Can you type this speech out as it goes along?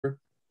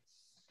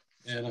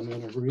And I'm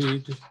going to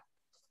read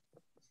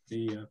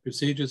the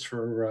procedures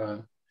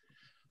for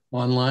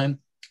online.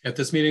 At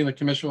this meeting, the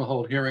commission will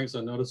hold hearings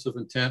on notice of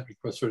intent,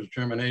 requests for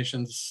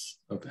determinations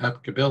of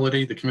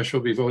applicability. The commission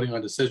will be voting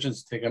on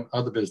decisions to take up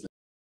other business.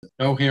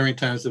 No hearing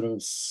times have been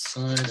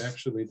assigned.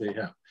 Actually, they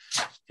have.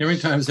 Hearing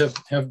times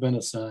have been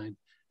assigned.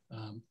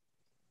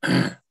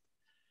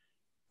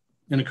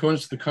 In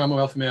accordance with the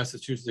Commonwealth of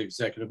Massachusetts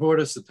Executive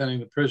Order, subtending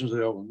the provisions of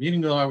the Open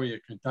Meeting Law, we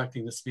are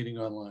conducting this meeting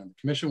online. The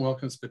Commission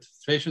welcomes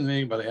participation in the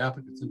meeting by the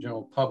applicants and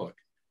general public.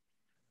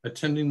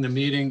 Attending the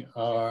meeting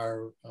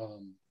are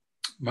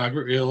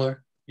Margaret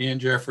Wheeler, Ian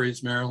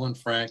Jeffries, Marilyn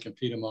Frank, and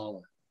Peter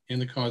Mahler. In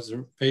the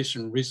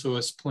Conservation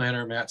Resource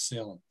Planner, Matt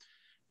Salem.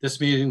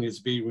 This meeting is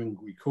being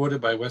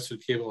recorded by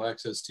Westford Cable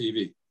Access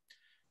TV.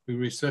 We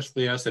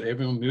respectfully ask that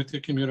everyone mute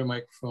their computer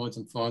microphones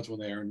and phones when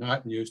they are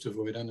not in use to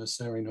avoid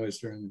unnecessary noise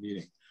during the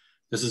meeting.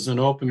 This is an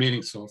open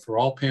meeting, so for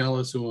all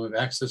panelists who have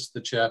access to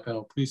the chat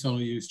panel, please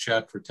only use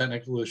chat for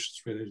technical issues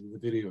related to the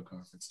video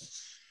conferencing.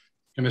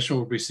 The Commission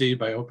will proceed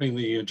by opening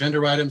the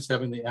agenda items,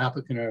 having the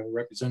applicant or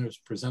representatives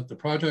present the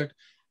project,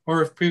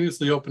 or if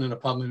previously open in a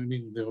public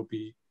meeting, they will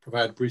be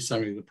provide a brief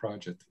summary of the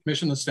project. The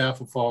Commission and staff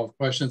will follow up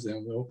questions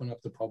and we'll open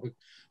up the public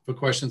for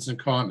questions and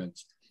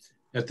comments.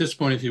 At this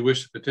point, if you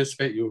wish to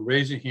participate, you will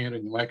raise your hand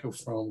and your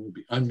microphone will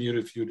be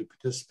unmuted for you to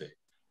participate.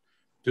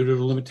 Due to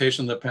the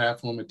limitation of the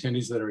platform,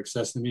 attendees that are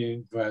accessing the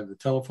meeting via the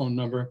telephone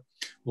number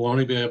will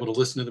only be able to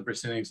listen to the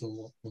proceedings and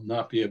will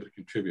not be able to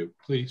contribute.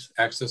 Please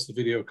access the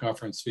video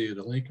conference via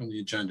the link on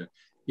the agenda,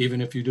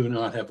 even if you do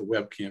not have a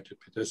webcam to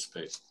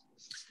participate.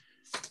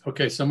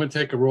 Okay, someone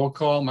take a roll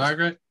call.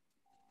 Margaret?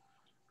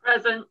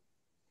 Present.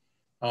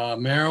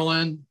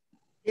 Marilyn?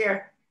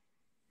 Here.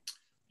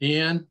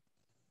 Ian?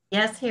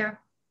 Yes, here.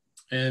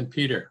 And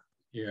Peter?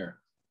 Here.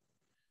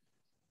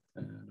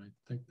 And I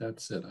think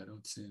that's it. I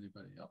don't see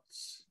anybody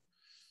else.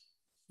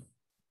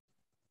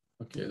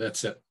 Okay,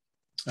 that's it.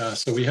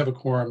 So we have a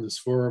quorum. There's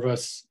 4 of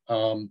us.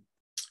 The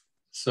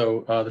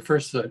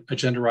first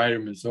agenda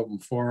item is open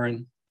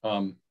forum.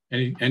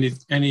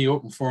 Any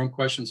open forum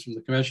questions from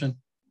the commission?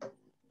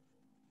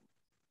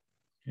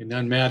 Okay,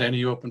 none. Matt,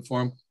 any open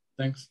forum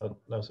things?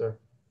 No, sir.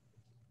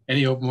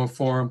 Any open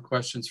forum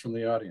questions from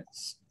the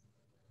audience?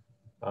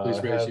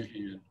 Please raise your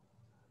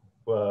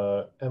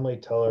hand. Emily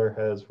Teller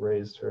has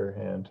raised her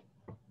hand.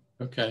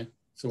 Okay,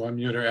 so I'm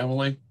mute her.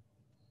 Emily?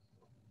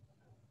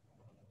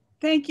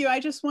 Thank you. I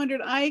just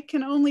wondered, I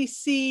can only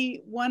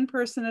see one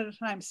person at a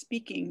time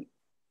speaking,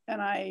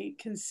 and I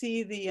can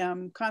see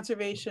the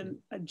conservation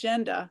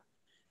agenda,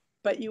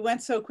 but you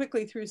went so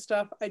quickly through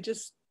stuff.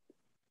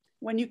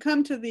 When you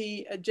come to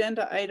the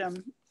agenda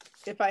item,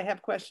 if I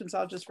have questions,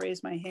 I'll just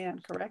raise my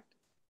hand, correct?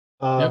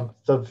 Yep.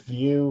 The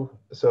view,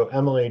 so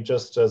Emily,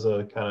 just as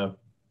a kind of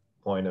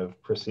point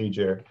of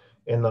procedure,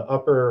 in the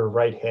upper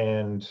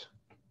right-hand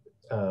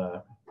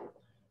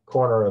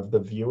corner of the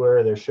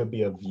viewer, there should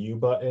be a view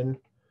button.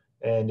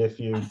 And if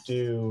you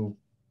do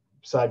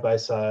side by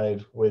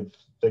side with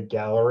the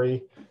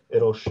gallery,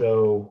 it'll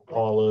show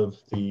all of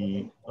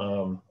the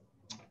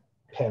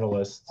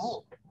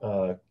panelists'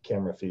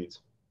 camera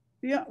feeds.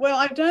 Yeah, well,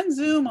 I've done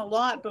Zoom a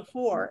lot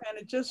before, and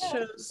it just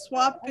shows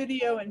swap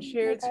video and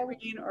shared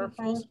screen or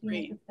full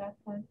screen.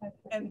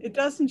 And it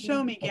doesn't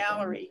show me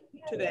gallery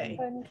today,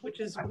 which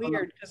is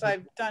weird because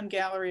I've done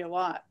gallery a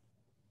lot.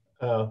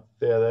 Oh,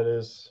 yeah, that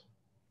is.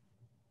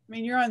 I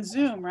mean, you're on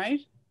Zoom, right?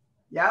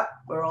 Yep,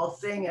 we're all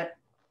seeing it.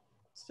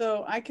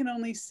 So I can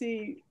only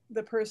see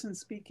the person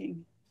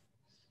speaking.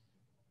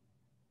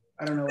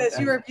 I don't know. As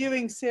you are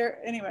viewing, Sarah,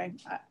 anyway.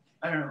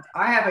 I don't know.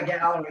 I have a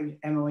gallery,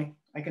 Emily.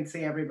 I can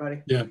see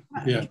everybody. Yeah.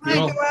 Can I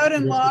go out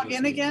and log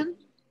in again?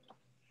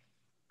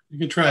 You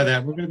can try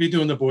that. We're going to be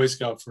doing the Boy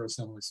Scout first,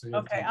 Emily. So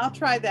okay, I'll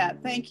try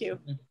that. Thank you.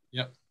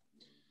 Yep.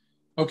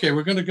 Okay,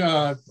 we're going to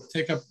go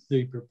take up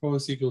the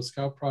proposed Eagle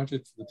Scout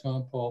project for the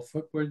Tom Paul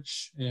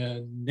footbridge.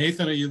 And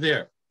Nathan, are you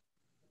there?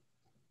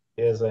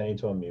 Yes, I need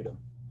to unmute him.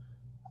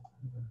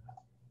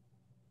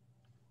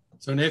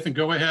 So Nathan,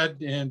 go ahead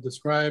and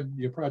describe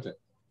your project.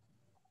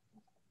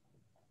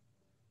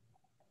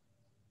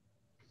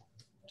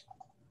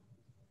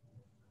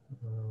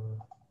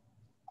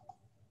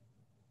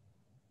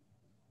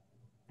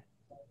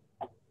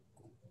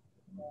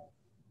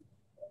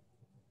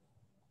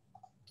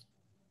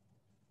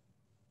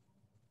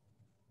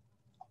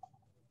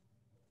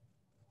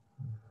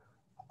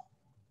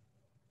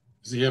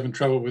 Is he having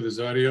trouble with his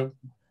audio,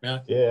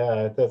 Matt?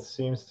 Yeah, that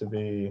seems to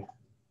be.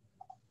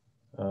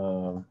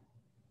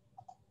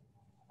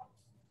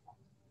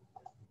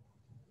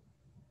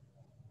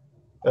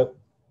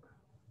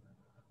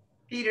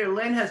 Peter,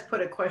 Lynn has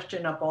put a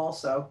question up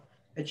also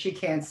that she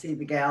can't see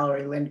the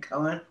gallery, Lynn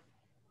Cohen.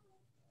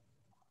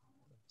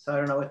 So I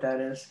don't know what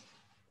that is.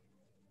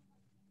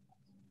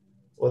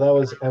 Well, that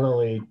was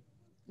Emily.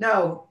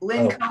 No,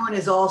 Lynn Cohen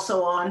is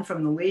also on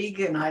from the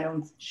league,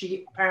 and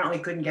she apparently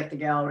couldn't get the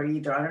gallery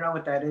either. I don't know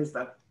what that is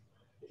though.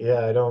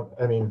 Yeah,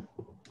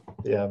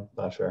 yeah, I'm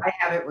not sure. I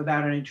have it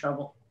without any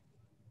trouble.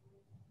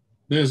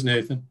 There's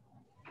Nathan.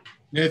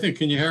 Nathan,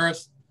 can you hear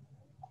us?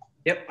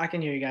 Yep, I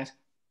can hear you guys.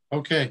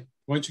 Okay,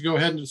 Why don't you go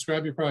ahead and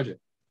describe your project?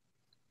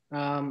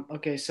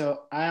 Okay,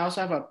 so I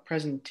also have a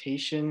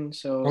presentation.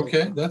 So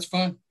Okay, that's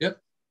fine. Yep,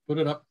 put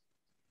it up.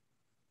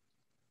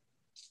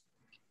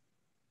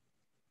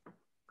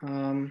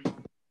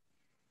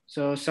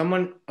 So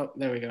someone, oh,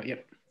 there we go.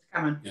 Yep.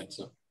 Coming. Yeah,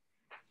 so.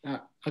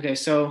 Okay,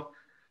 so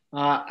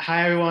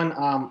hi everyone.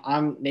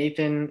 I'm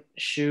Nathan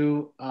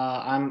Shu.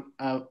 I'm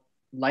a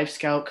Life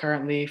Scout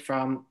currently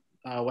from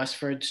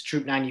Westford's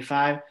Troop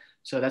 95.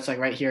 So that's like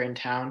right here in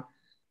town.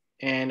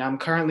 And I'm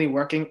currently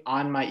working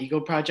on my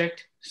Eagle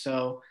project.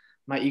 So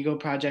my Eagle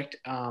project,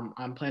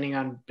 I'm planning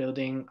on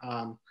building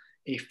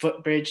a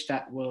footbridge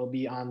that will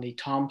be on the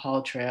Tom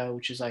Paul Trail,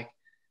 which is like,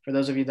 for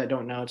those of you that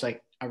don't know, it's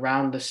like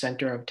around the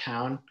center of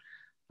town,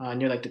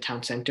 near like the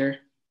town center.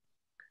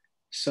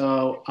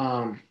 So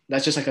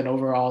that's just like an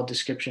overall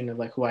description of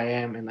like who I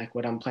am and like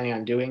what I'm planning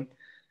on doing.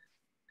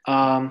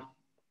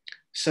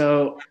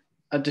 So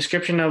a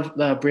description of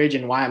the bridge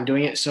and why I'm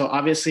doing it. So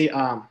obviously,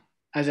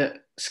 as a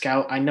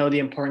scout, I know the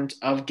importance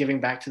of giving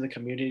back to the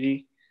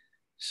community.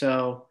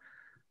 So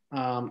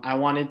I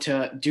wanted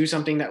to do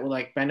something that would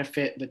like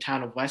benefit the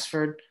town of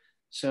Westford.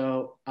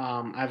 So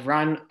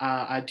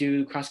I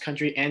do cross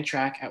country and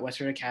track at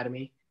Westford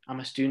Academy. I'm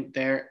a student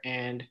there,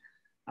 and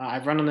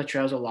I've run on the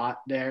trails a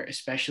lot there,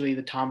 especially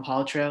the Tom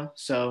Paul Trail.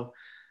 So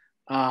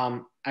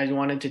I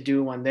wanted to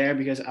do one there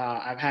because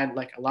I've had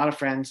like a lot of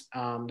friends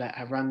that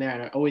have run there,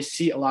 and I always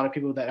see a lot of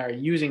people that are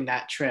using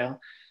that trail.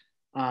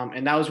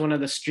 And that was one of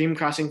the stream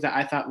crossings that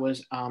I thought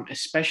was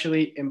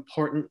especially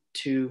important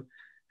to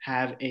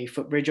have a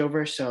footbridge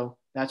over. So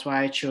that's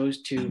why I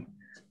chose to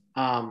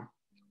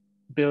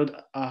build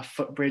a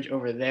footbridge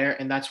over there.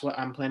 And that's what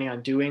I'm planning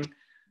on doing.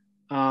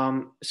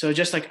 So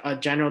just like a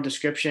general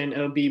description,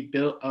 it'll be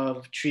built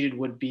of treated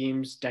wood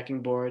beams,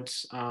 decking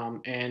boards,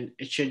 and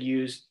it should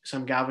use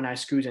some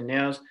galvanized screws and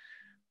nails,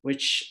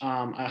 which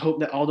I hope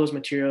that all those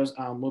materials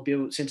will be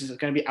able, since it's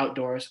going to be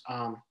outdoors,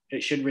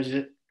 it should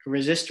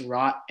resist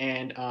rot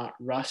and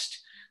rust,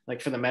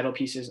 like for the metal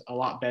pieces, a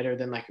lot better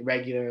than like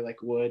regular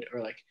like wood or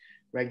like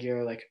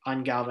regular like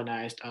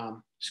ungalvanized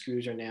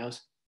screws or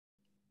nails.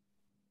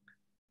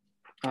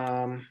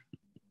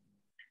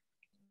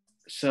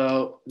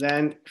 So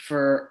then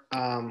for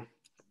the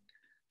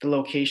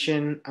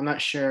location, I'm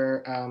not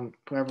sure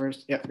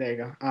whoever's, yep, there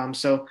you go.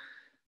 So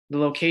the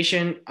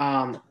location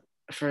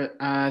for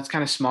it's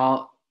kind of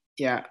small,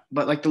 yeah,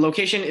 but like the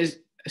location is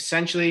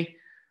essentially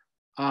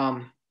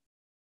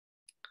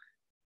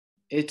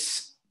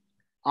it's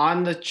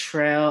on the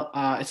trail.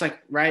 It's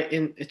like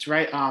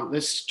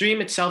the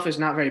stream itself is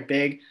not very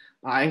big.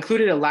 I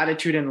included a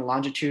latitude and a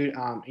longitude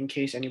in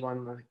case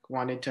anyone like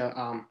wanted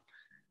to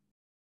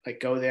like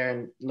go there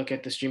and look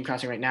at the stream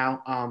crossing right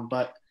now.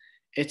 But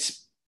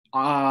it's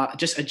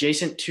just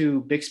adjacent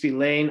to Bixby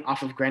Lane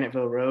off of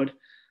Graniteville Road.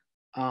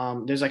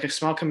 There's like a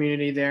small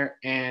community there,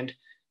 and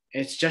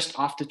it's just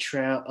off the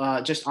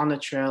trail, just on the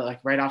trail, like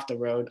right off the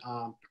road.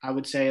 I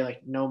would say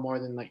like no more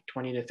than like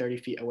 20 to 30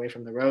 feet away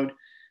from the road.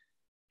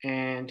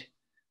 And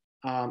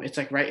it's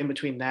like right in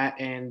between that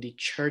and the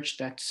church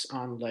that's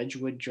on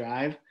Ledgewood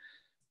Drive.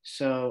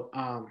 So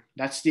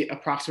that's the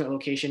approximate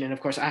location. And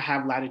of course I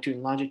have latitude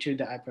and longitude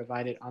that I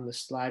provided on the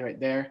slide right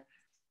there,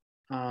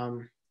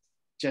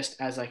 just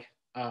as like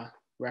a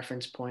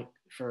reference point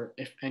for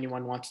if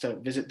anyone wants to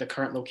visit the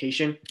current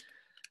location.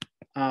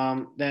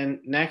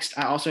 Then next,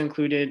 I also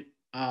included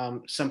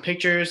some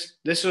pictures.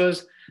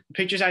 The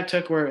pictures I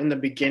took were in the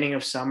beginning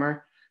of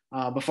summer,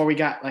 before we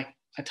got like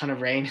a ton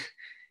of rain,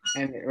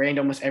 and it rained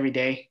almost every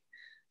day.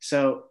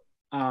 So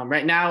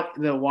right now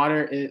the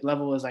water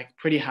level is like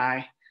pretty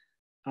high.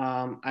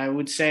 I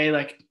would say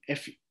like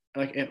if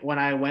when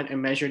I went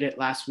and measured it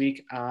last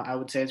week, I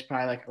would say it's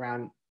probably like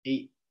around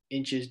 8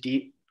 inches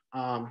deep,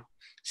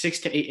 6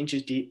 to 8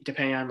 inches deep,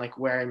 depending on like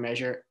where I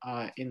measure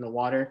in the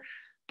water.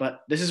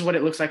 But this is what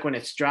it looks like when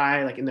it's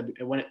dry, like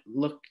when it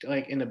looked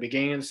like in the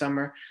beginning of the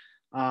summer.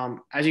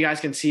 As you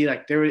guys can see,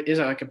 like there is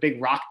like a big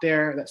rock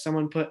there that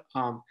someone put.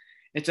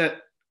 It's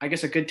I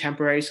guess a good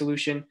temporary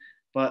solution,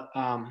 but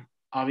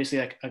obviously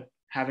like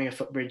having a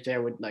footbridge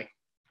there would like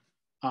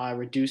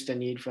reduce the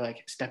need for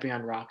like stepping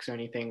on rocks or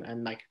anything,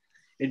 and like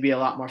it'd be a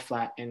lot more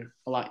flat and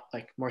a lot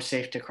like more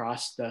safe to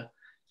cross the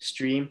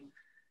stream.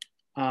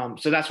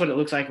 So that's what it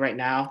looks like right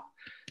now.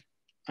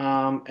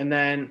 And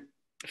then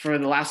for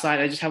the last slide,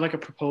 I just have like a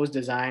proposed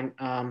design.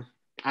 I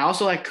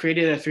also like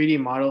created a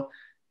 3D model,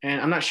 and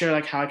I'm not sure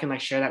like how I can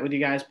like share that with you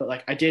guys, but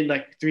like I did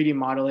like 3D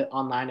model it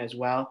online as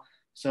well.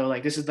 So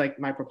like this is like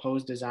my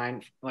proposed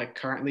design. Like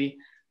currently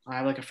I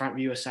have like a front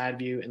view, a side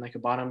view, and like a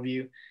bottom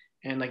view.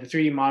 And like the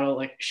 3D model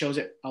like shows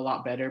it a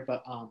lot better,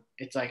 but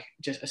it's like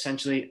just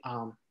essentially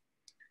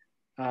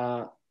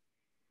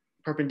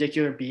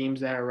perpendicular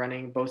beams that are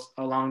running both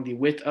along the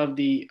width of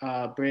the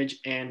bridge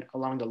and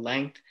along the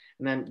length,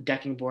 and then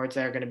decking boards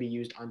that are going to be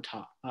used on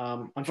top.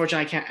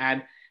 Unfortunately, I can't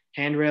add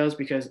handrails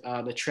because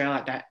the trail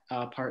at that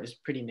part is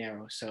pretty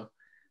narrow. So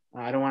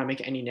I don't want to make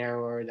it any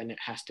narrower than it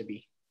has to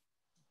be.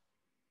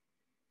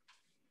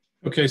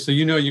 Okay, so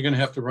you know you're going to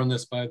have to run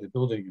this by the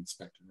building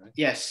inspector, right?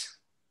 Yes,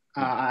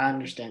 I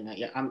understand that.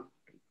 Yeah,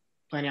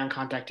 planning on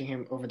contacting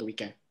him over the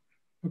weekend.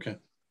 Okay.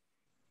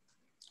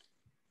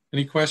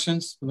 Any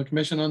questions from the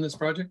commission on this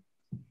project?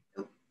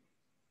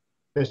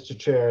 Mr.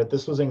 Chair,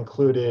 this was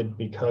included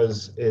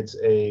because it's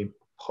a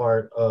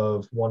part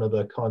of one of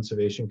the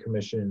Conservation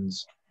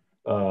Commission's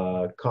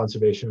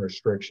conservation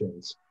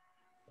restrictions.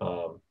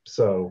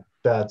 So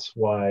that's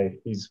why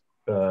he's,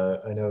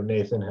 I know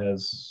Nathan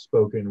has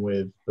spoken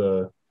with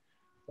the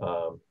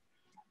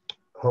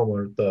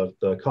homeowner,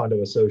 the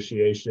condo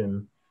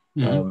association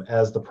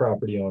as the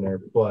property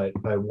owner, but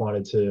I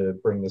wanted to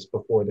bring this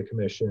before the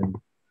commission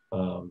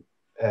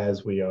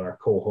as we are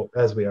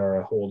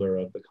a holder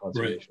of the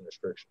conservation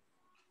restriction.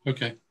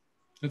 Okay,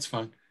 that's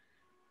fine.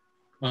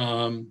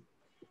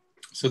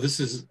 So this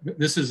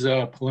is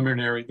a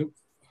preliminary.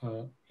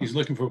 He's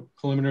looking for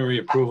preliminary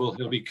approval.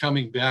 He'll be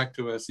coming back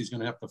to us. He's going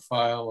to have to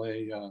file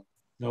a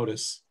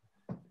notice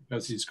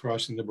because he's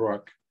crossing the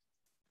brook.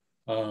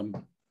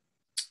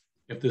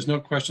 If there's no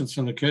questions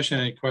from the commission,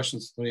 any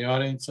questions from the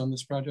audience on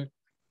this project?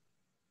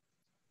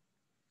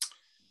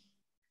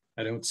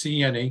 I don't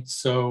see any.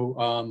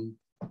 So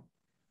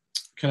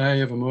can I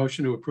have a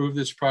motion to approve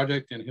this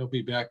project, and he'll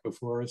be back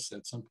before us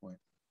at some point?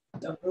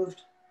 So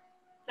moved.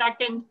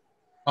 Second.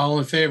 All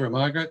in favor,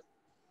 Margaret?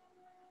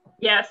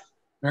 Yes.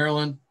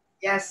 Marilyn?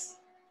 Yes.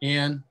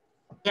 Ann?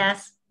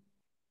 Yes.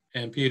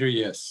 And Peter,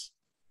 yes.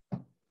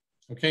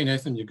 Okay,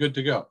 Nathan, you're good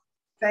to go.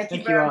 Thank you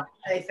Thank very you all. much,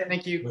 Nathan.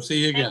 Thank you. We'll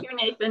see you again. Thank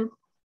you, Nathan.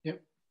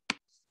 Yep.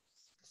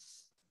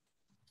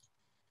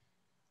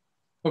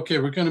 Okay,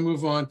 we're going to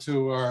move on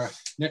to our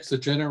next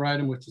agenda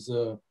item, which is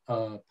a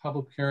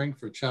public hearing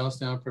for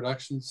Charlestown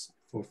Productions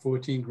for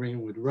 14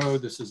 Greenwood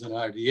Road. This is an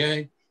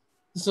RDA.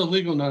 This is a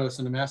legal notice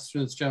in the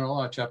Massachusetts General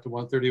Law, Chapter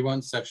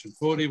 131, Section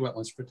 40,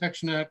 Wetlands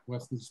Protection Act,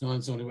 Wetlands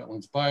Non-Zoning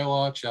Wetlands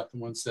Bylaw, Chapter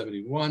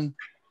 171.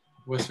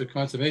 Westford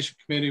Conservation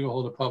Committee will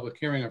hold a public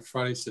hearing on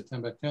Friday,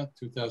 September 10th,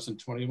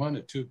 2021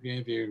 at 2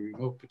 p.m. via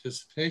remote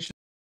participation.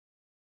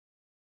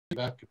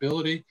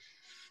 Backability.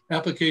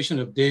 Application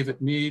of David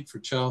Mead for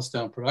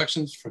Charlestown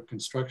Productions for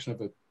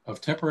construction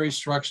of temporary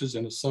structures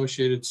and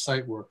associated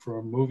site work for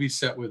a movie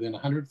set within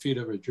 100 feet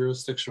of a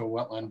jurisdictional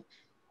wetland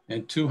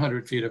and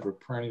 200 feet of a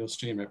perennial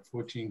stream at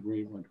 14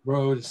 Greenwood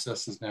Road,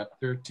 assesses map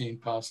 13,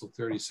 parcel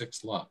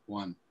 36, lot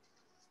 1.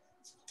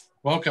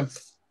 Welcome.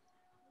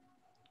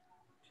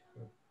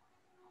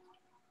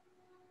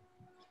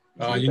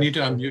 You need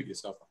to unmute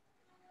yourself.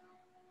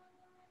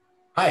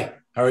 Hi,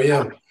 how are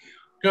you?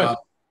 Good.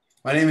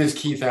 My name is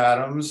Keith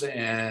Adams,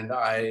 and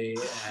I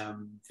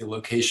am the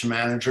location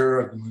manager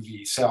of the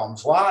movie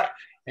Salem's Lot.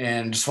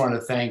 And just want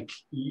to thank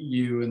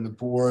you and the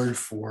board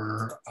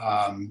for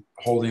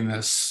holding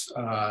this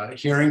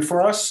hearing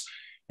for us.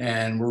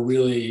 And we're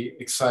really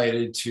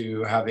excited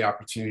to have the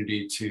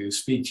opportunity to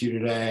speak to you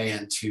today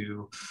and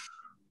to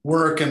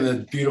work in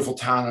the beautiful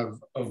town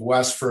of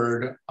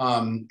Westford.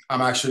 I'm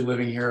actually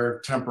living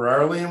here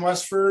temporarily in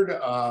Westford.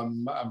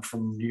 I'm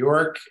from New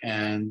York,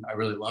 and I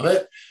really love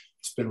it.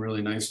 It's been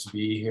really nice to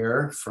be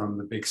here from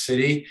the big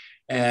city.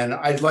 And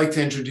I'd like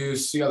to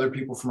introduce the other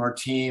people from our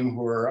team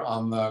who are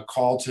on the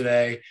call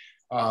today.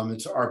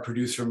 It's our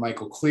producer,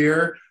 Michael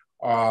Clear,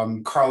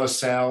 Carla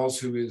Sales,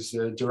 who is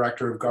the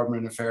Director of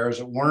Government Affairs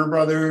at Warner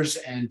Brothers,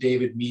 and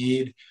David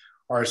Mead,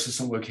 our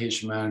Assistant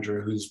Location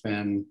Manager, who's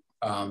been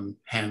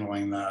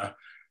handling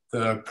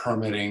the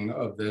permitting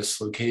of this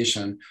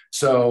location.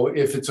 So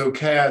if it's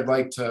okay, I'd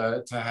like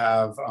to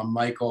have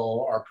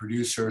Michael, our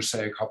producer,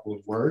 say a couple of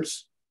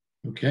words.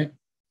 Okay.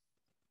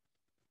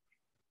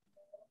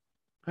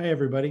 Hi,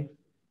 everybody.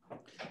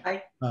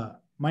 Hi.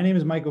 My name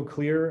is Michael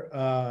Clear.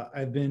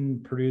 I've been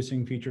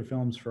producing feature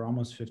films for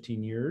almost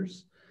 15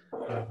 years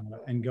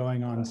and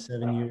going on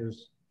 7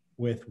 years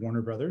with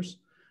Warner Brothers.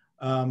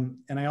 And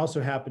I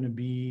also happen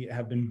to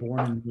have been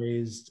born and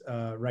raised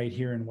right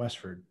here in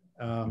Westford.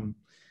 I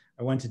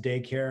went to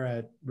daycare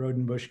at Road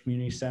and Bush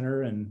Community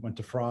Center and went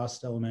to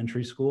Frost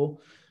Elementary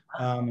School.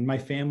 And my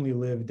family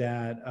lived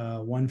at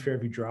 1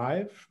 Fairview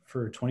Drive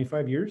for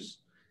 25 years.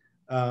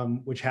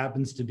 Which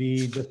happens to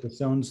be just a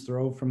stone's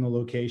throw from the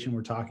location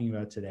we're talking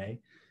about today.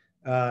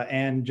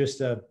 And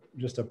just a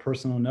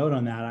personal note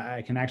on that,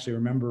 I can actually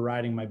remember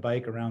riding my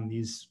bike around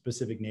these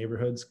specific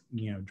neighborhoods,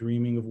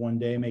 dreaming of one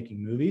day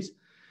making movies.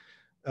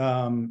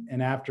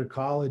 And after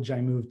college,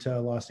 I moved to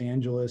Los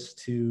Angeles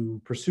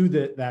to pursue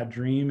that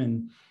dream.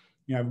 And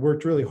I've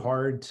worked really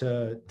hard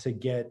to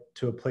get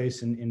to a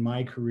place in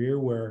my career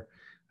where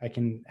I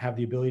can have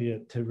the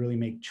ability to really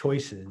make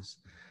choices.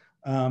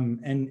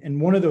 And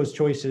one of those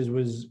choices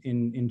was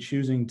in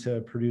choosing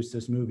to produce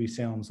this movie,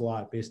 Salem's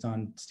Lot, based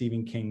on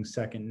Stephen King's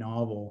second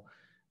novel,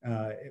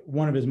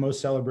 one of his most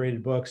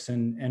celebrated books,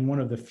 and one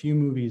of the few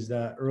movies,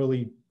 that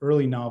early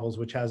novels,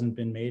 which hasn't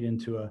been made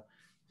into a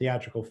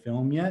theatrical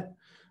film yet.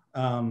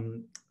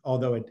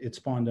 Although it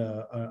spawned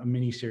a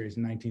miniseries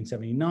in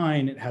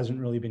 1979, it hasn't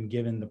really been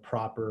given the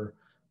proper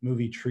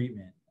movie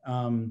treatment.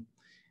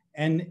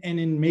 And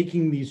in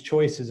making these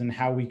choices and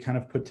how we kind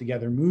of put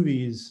together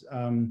movies,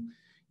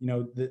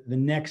 the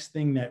next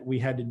thing that we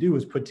had to do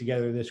was put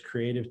together this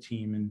creative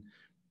team. And,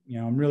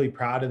 I'm really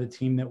proud of the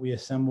team that we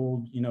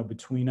assembled,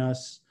 between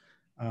us.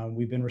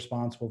 We've been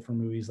responsible for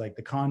movies like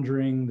The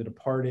Conjuring, The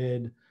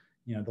Departed,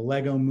 the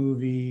Lego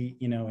Movie,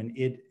 and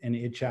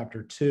It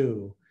Chapter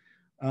 2.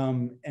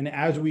 And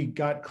as we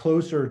got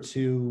closer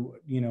to,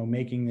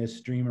 making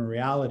this dream a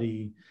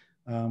reality,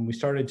 we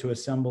started to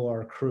assemble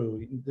our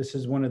crew. This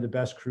is one of the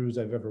best crews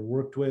I've ever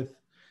worked with.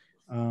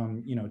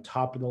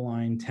 Top of the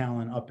line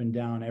talent up and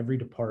down every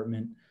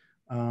department.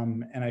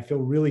 And I feel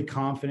really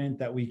confident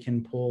that we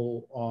can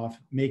pull off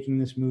making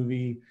this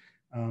movie,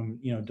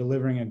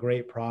 delivering a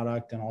great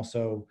product, and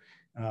also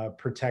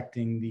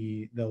protecting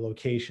the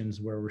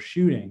locations where we're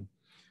shooting.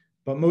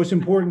 But most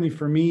importantly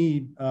for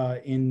me,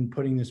 in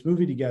putting this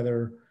movie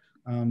together,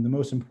 the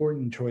most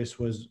important choice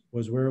was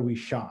where we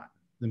shot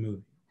the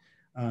movie.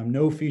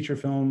 No feature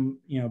film,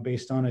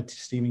 based on a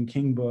Stephen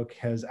King book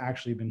has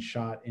actually been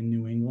shot in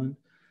New England.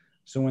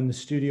 So when the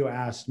studio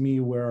asked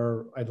me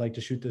where I'd like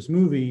to shoot this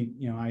movie,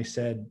 I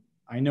said,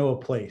 I know a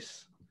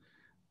place.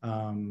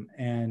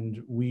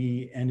 And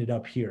we ended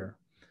up here.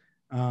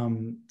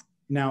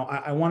 Now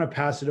I want to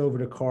pass it over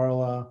to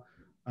Carla,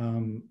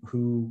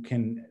 who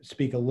can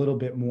speak a little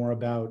bit more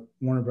about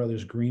Warner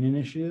Brothers Green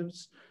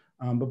initiatives.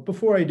 But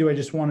before I do, I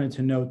just wanted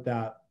to note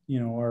that,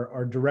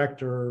 our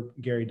director,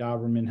 Gary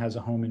Doberman, has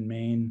a home in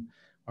Maine.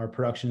 Our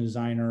production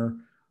designer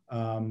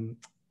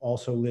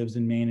also lives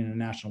in Maine in a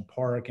national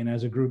park. And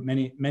as a group,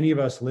 many of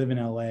us live in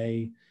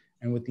LA,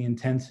 and with the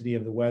intensity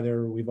of the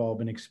weather we've all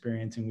been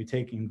experiencing, we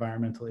take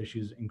environmental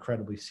issues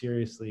incredibly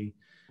seriously.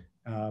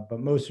 But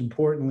most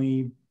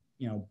importantly,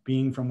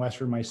 being from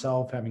Westford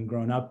myself, having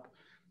grown up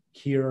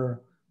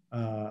here,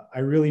 I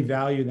really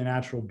value the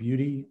natural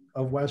beauty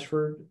of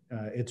Westford.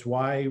 It's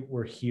why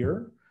we're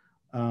here.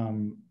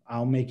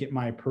 I'll make it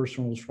my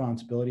personal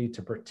responsibility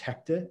to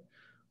protect it.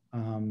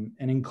 And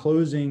in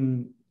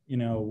closing,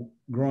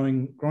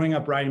 growing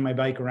up riding my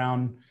bike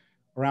around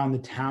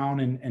the town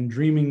and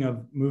dreaming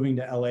of moving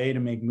to LA to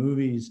make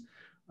movies,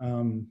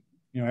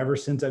 ever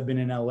since I've been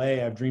in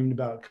LA, I've dreamed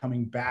about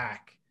coming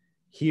back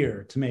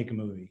here to make a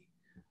movie.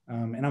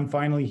 And I'm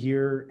finally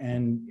here,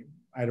 and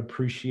I'd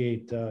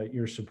appreciate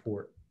your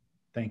support.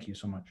 Thank you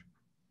so much.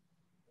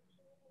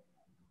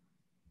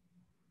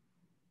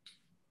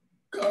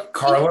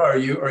 Carla, are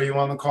you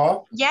on the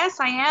call? Yes,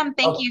 I am.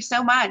 Thank you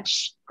so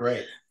much.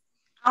 Great.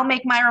 I'll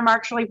make my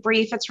remarks really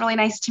brief. It's really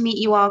nice to meet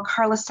you all.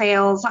 Carla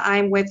Sales.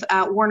 I'm with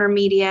Warner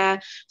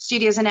Media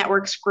Studios and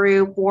Networks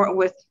Group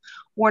with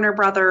Warner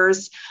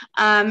Brothers.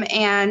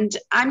 And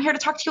I'm here to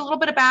talk to you a little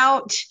bit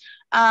about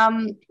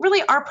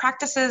really our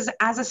practices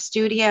as a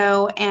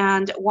studio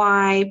and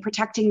why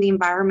protecting the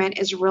environment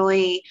is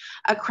really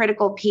a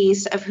critical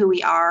piece of who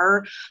we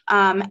are.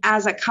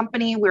 As a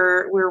company,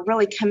 we're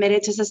really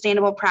committed to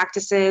sustainable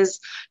practices,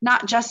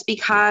 not just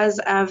because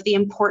of the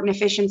important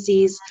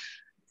efficiencies.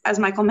 As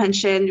Michael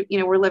mentioned,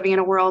 we're living in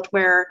a world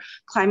where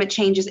climate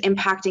change is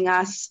impacting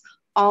us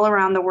all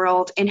around the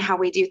world in how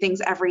we do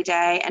things every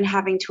day, and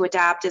having to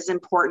adapt is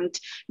important,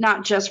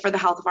 not just for the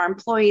health of our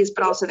employees,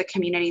 but also the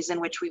communities in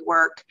which we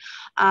work.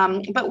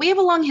 But we have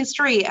a long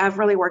history of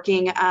really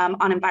working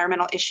on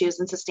environmental issues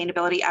and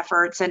sustainability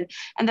efforts. And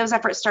those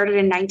efforts started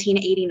in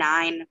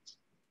 1989.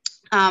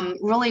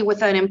 Really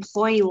with an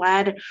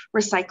employee-led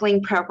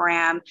recycling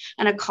program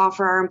and a call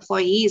for our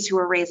employees who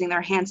are raising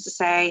their hands to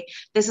say,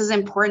 this is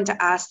important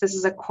to us. This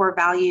is a core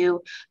value,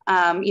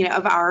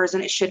 of ours,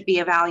 and it should be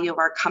a value of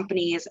our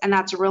companies. And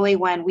that's really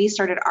when we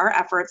started our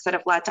efforts that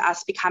have led to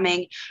us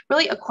becoming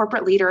really a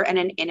corporate leader and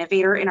an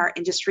innovator in our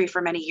industry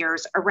for many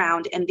years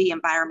around in the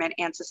environment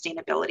and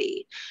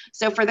sustainability.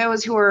 So for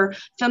those who are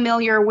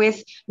familiar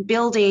with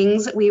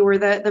buildings, we were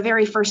the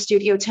very first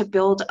studio to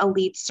build a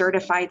LEED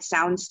certified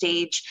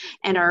soundstage,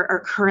 and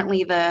are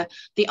currently the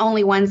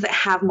only ones that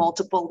have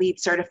multiple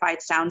LEED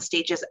certified sound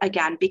stages,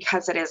 again,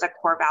 because it is a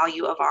core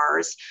value of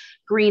ours.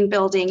 Green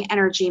building,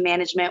 energy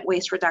management,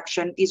 waste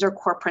reduction, these are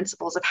core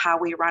principles of how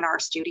we run our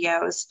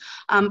studios.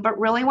 But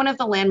really one of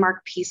the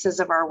landmark pieces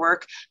of our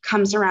work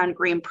comes around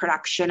green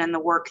production and the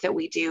work that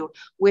we do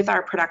with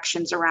our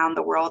productions around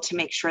the world to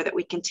make sure that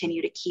we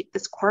continue to keep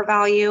this core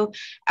value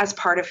as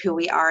part of who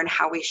we are and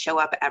how we show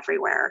up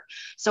everywhere.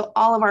 So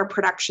all of our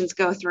productions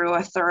go through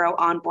a thorough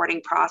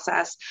onboarding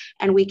process,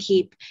 and we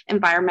keep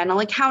environmental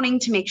accounting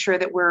to make sure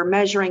that we're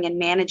measuring and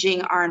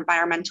managing our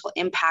environmental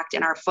impact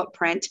and our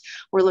footprint.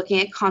 We're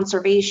looking at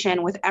conservation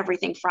with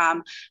everything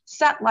from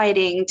set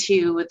lighting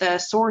to the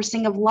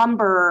sourcing of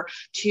lumber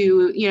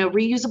to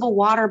reusable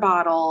water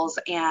bottles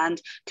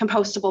and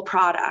compostable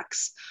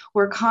products.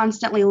 We're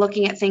constantly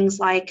looking at things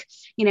like,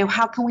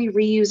 how can we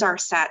reuse our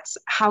sets?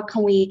 How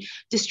can we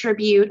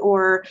distribute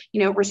or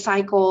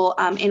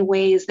recycle in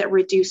ways that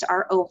reduce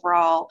our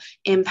overall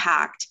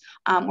impact?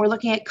 We're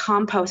looking at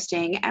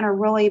composting, and a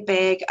really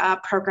big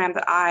program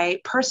that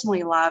I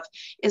personally love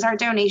is our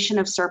donation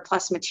of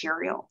surplus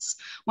materials.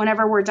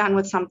 Whenever we're done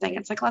with something,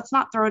 it's like, let's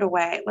not throw it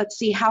away. Let's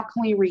see, how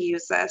can we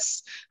reuse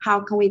this? How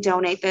can we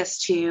donate this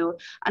to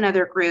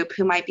another group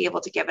who might be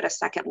able to give it a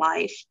second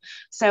life?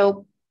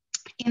 So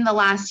in the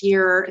last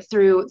year,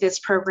 through this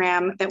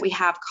program that we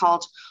have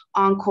called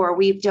Encore,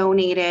 we've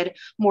donated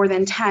more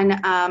than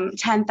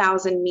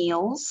 10,000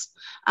 meals,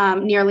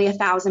 nearly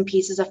 1,000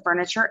 pieces of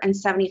furniture, and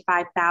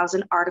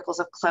 75,000 articles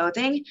of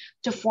clothing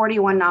to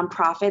 41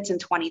 nonprofits in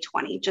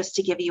 2020, just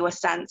to give you a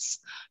sense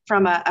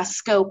from a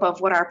scope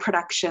of what our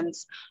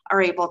productions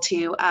are able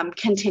to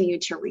continue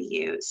to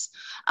reuse.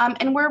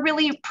 And we're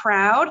really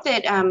proud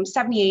that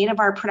 78 of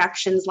our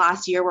productions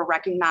last year were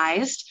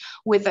recognized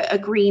with a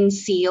green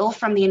seal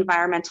from the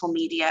Environmental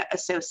Media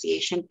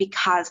Association,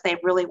 because they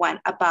really went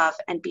above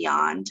and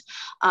beyond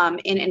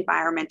in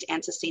environment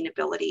and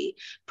sustainability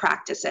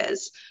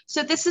practices.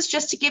 So this is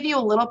just to give you a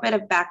little bit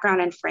of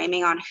background and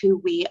framing on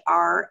who we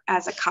are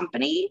as a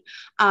company,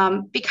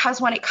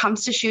 because when it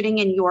comes to shooting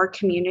in your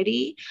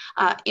community,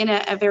 in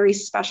a very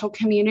special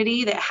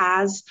community that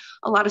has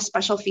a lot of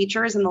special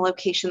features in the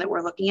location that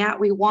we're looking at,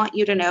 we want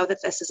you to know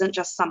that this isn't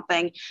just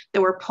something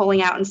that we're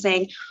pulling out and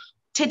saying,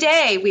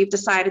 today we've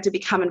decided to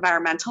become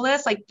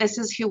environmentalists. Like, this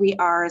is who we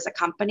are as a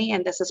company,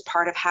 and this is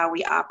part of how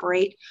we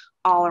operate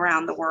all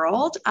around the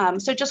world.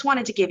 So just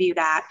wanted to give you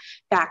that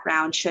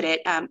background, should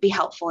it be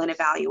helpful in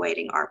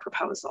evaluating our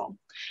proposal.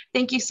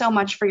 Thank you so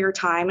much for your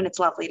time, and it's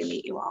lovely to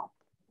meet you all.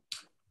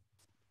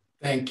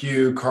 Thank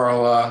you,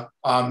 Carla.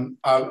 I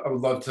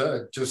would love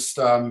to just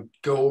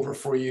go over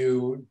for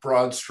you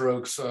broad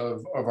strokes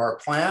of our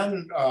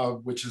plan,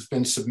 which has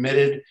been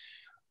submitted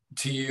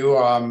to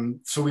you.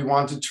 So we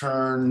want to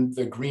turn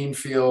the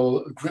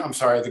Greenwoods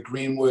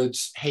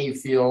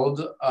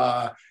hayfield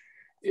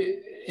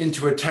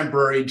into a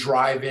temporary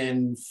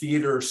drive-in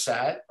theater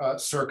set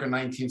circa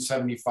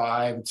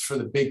 1975. It's for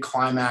the big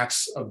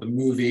climax of the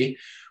movie.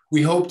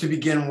 We hope to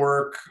begin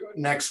work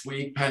next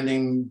week,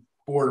 pending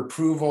board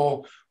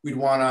approval. We'd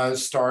want to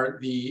start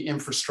the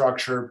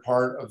infrastructure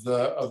part of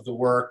the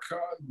work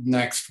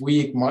next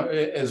week,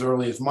 as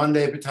early as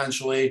Monday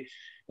potentially.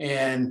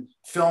 And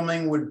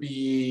filming would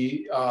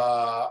be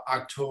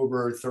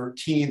October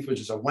 13th,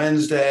 which is a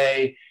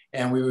Wednesday.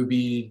 And we would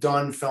be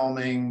done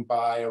filming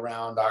by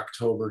around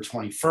October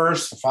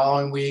 21st, the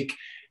following week.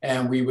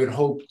 And we would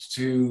hope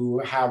to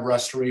have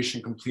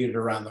restoration completed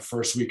around the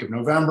first week of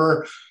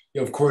November.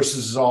 Of course,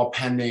 this is all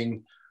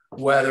pending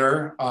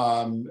weather,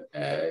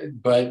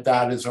 but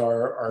that is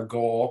our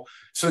goal.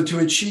 So to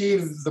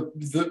achieve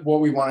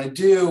what we want to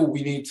do,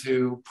 we need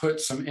to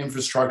put some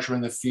infrastructure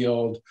in the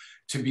field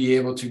to be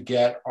able to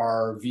get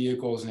our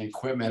vehicles and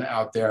equipment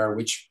out there,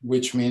 which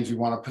means we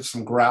want to put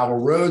some gravel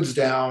roads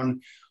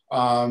down,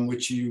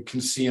 which you can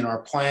see in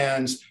our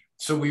plans.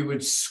 So we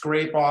would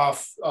scrape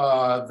off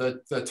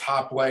the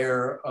top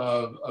layer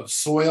of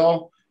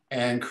soil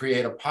and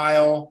create a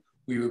pile.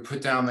 We would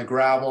put down the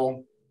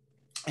gravel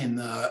in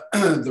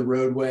the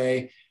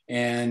roadway.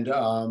 And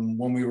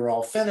when we were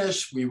all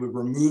finished, we would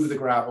remove the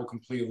gravel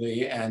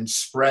completely and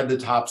spread the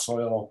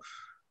topsoil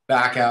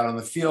back out on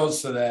the field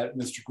so that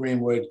Mr.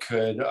 Greenwood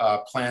could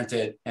plant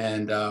it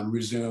and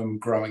resume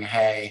growing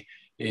hay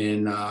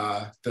in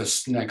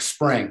this next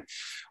spring.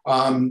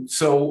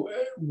 So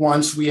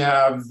once we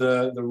have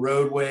the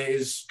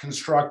roadways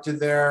constructed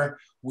there,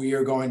 we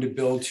are going to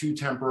build 2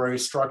 temporary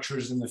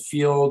structures in the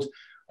field,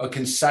 a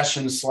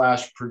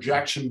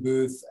concession/projection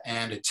booth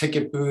and a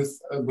ticket booth,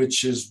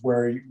 which is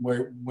where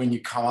when you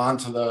come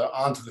onto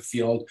the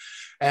field.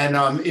 And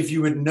if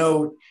you would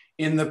note,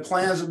 in the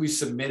plans that we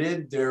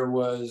submitted, there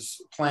was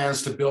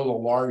plans to build a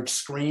large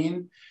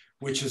screen,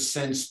 which has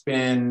since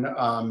been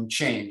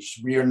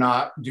changed. We are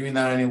not doing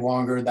that any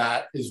longer.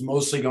 That is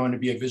mostly going to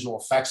be a visual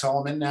effects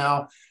element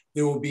now.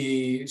 There will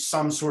be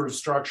some sort of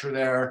structure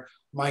there.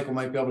 Michael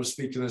might be able to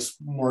speak to this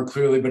more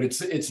clearly, but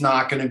it's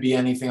not going to be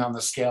anything on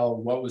the scale of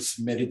what was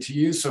submitted to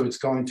you. So it's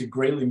going to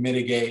greatly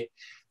mitigate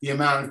the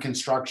amount of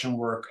construction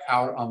work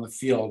out on the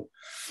field.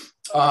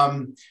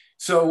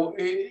 So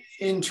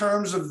in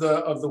terms of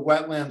the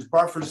wetlands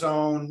buffer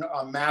zone,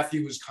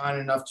 Matthew was kind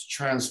enough to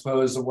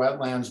transpose the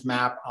wetlands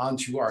map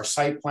onto our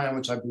site plan,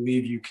 which I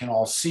believe you can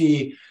all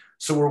see.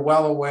 So we're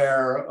well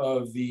aware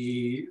of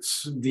the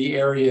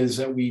areas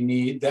that we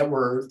need, that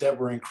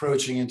we're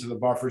encroaching into the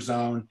buffer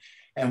zone,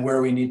 and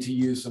where we need to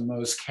use the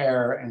most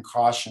care and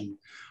caution.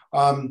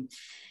 Let's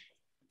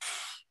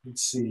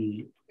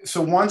see.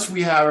 So once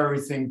we have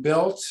everything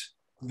built,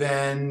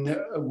 then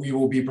we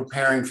will be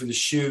preparing for the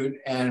shoot.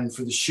 And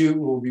for the shoot,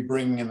 we'll be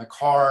bringing in the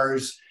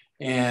cars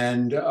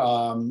and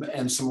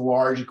some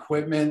large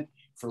equipment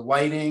for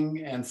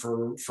lighting and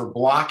for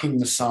blocking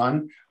the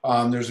sun.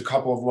 There's a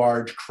couple of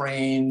large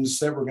cranes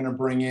that we're gonna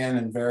bring in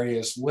and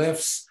various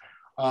lifts.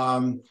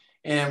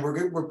 And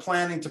we're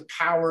planning to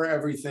power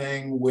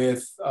everything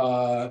with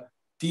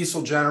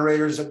diesel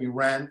generators that we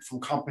rent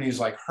from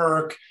companies like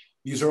Herc.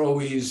 These are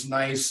always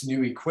nice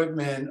new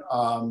equipment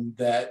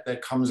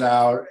that comes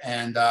out,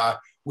 and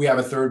we have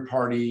a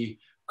third-party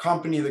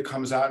company that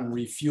comes out and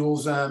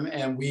refuels them,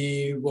 and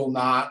we will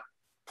not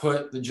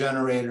put the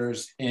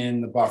generators in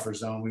the buffer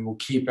zone. We will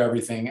keep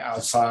everything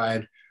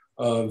outside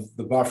of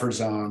the buffer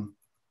zone.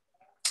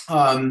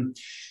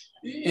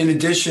 In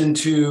addition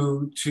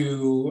to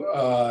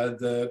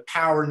the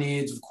power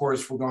needs, of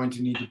course, we're going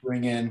to need to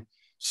bring in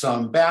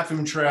some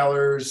bathroom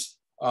trailers,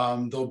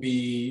 There'll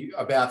be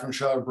a bathroom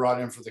trailer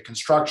brought in for the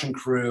construction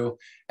crew.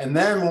 And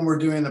then when we're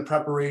doing the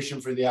preparation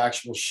for the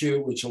actual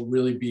shoot, which will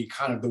really be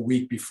kind of the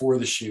week before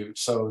the shoot,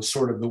 so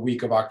sort of the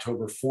week of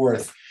October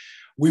 4th,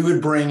 we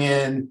would bring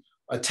in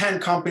a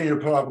tent company to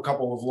put up a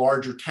couple of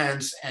larger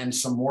tents and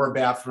some more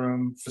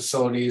bathroom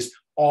facilities,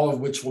 all of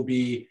which will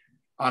be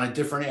on a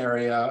different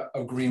area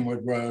of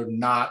Greenwood Road,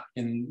 not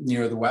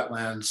near the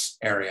wetlands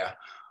area.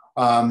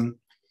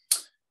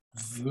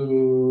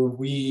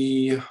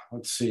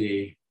 Let's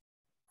see.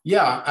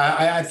 Yeah,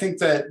 I think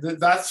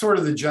that's sort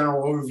of the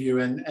general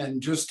overview.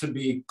 And just to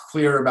be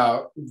clear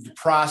about the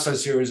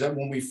process here is that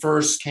when we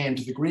first came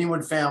to the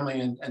Greenwood family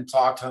and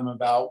talked to them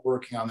about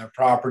working on their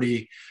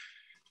property,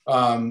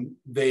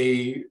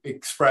 they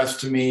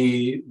expressed to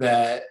me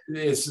that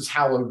this is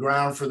hallowed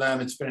ground for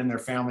them. It's been in their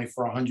family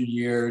for 100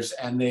 years,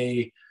 and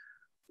they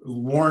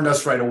warned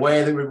us right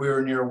away that we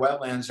were near a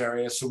wetlands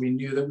area. So we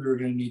knew that we were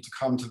going to need to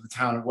come to the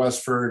town of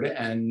Westford,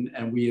 and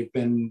we have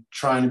been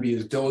trying to be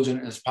as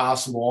diligent as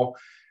possible.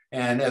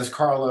 And as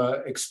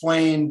Carla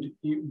explained,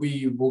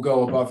 we will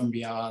go above and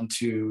beyond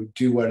to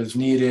do what is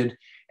needed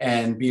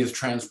and be as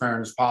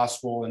transparent as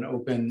possible and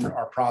open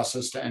our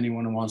process to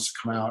anyone who wants to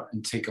come out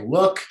and take a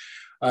look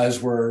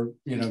as we're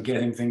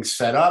getting things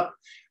set up.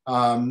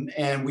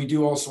 And we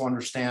do also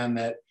understand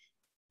that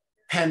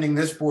pending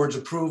this board's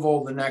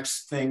approval, the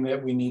next thing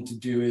that we need to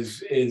do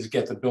is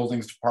get the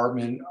buildings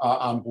department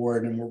on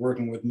board, and we're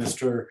working with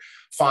Mr.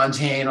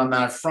 Fontaine on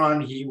that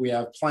front. We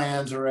have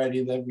plans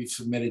already that we've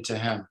submitted to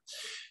him.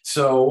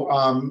 So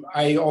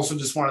I also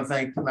just want to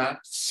thank Matt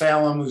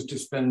Salem, who's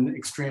just been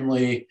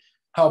extremely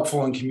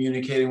helpful in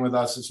communicating with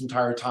us this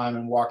entire time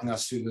and walking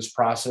us through this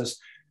process.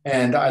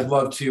 And I'd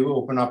love to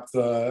open up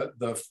the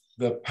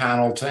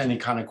panel to any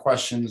kind of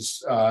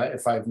questions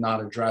if I've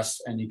not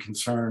addressed any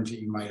concerns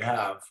that you might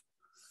have.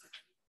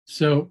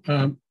 So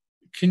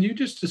can you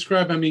just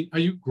describe, are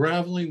you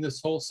graveling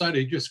this whole site, or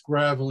are you just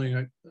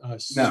graveling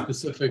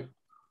specific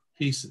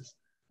pieces?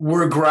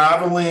 We're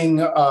graveling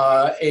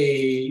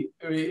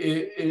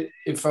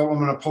if I'm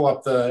going to pull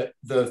up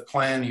the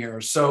plan here.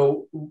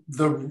 So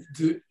the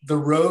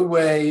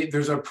roadway,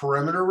 there's a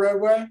perimeter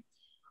roadway.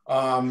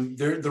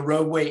 The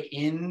roadway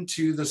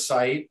into the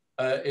site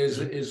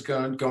is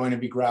going to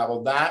be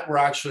gravel. That we're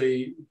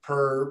actually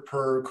per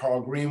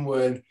Carl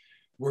Greenwood,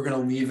 we're going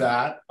to leave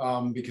that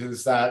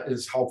because that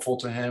is helpful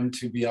to him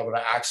to be able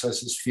to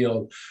access his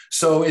field.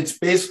 So it's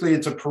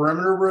a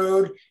perimeter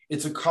road.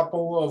 It's a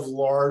couple of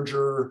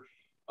larger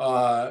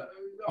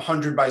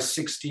 100 by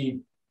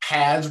 60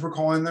 pads, we're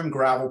calling them,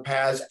 gravel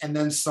pads, and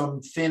then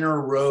some thinner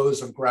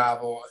rows of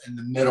gravel in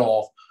the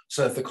middle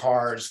so that the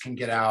cars can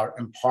get out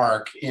and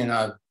park in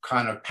a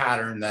kind of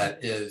pattern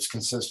that is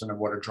consistent of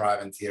what a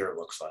drive-in theater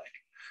looks like.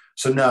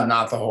 So no,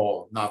 not the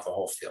whole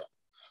field.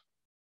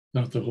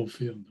 Not the whole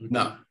field. Okay.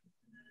 No.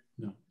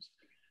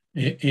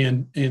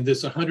 And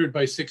this 100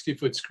 by 60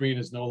 foot screen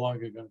is no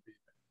longer going to be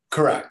there.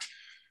 Correct.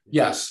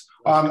 Yes.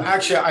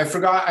 Actually, I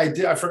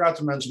forgot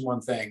to mention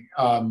one thing,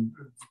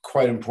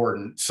 quite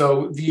important.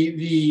 So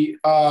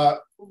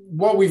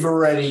what we've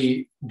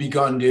already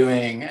begun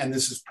doing, and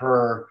this is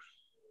per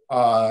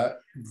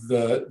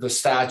the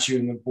statute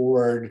and the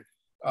board,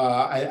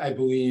 I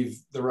believe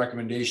the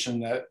recommendation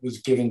that was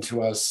given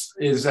to us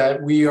is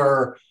that we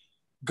are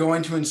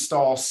going to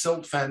install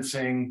silt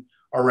fencing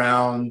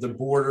around the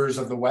borders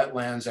of the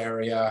wetlands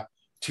area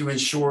to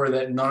ensure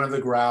that none of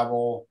the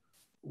gravel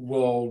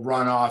will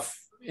run off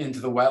into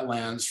the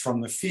wetlands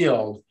from the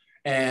field.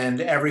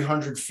 And every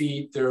 100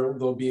 feet,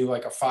 there'll be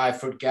like a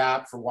 5-foot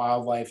gap for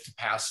wildlife to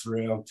pass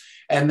through.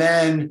 And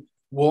then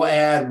we'll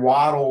add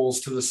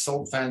wattles to the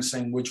silt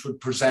fencing, which would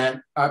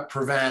prevent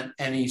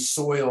any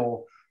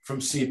soil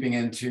from seeping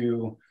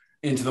into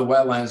the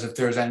wetlands if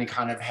there's any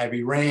kind of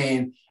heavy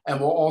rain. And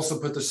we'll also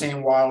put the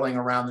same wattling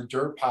around the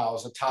dirt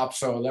piles, the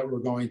topsoil that we're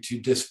going to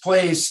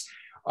displace,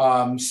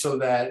 so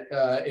that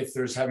if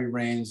there's heavy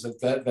rains,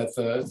 that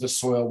the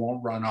soil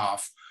won't run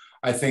off.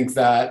 I think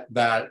that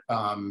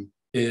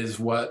is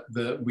what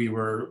we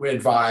were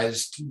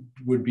advised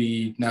would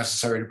be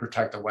necessary to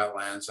protect the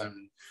wetlands,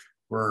 and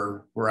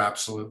we're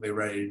absolutely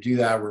ready to do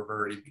that. We've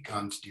already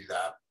begun to do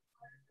that.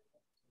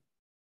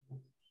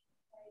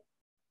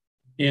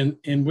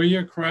 And where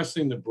you're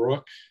crossing the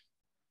brook,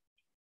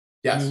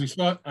 yes,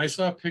 I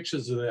saw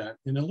pictures of that,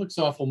 and it looks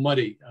awful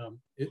muddy.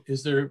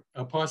 Is there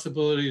a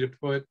possibility to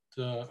put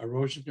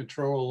erosion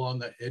control along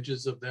the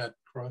edges of that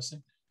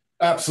crossing?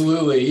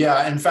 Absolutely,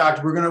 yeah. In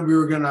fact, we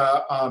were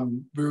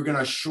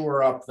gonna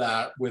shore up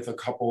that with a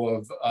couple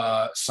of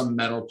some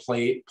metal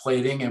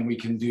plating, and we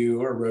can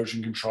do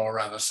erosion control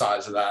around the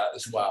sides of that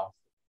as well.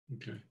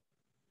 Okay.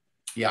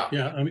 Yeah.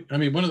 Yeah. I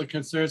mean, one of the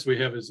concerns we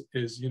have is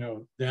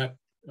that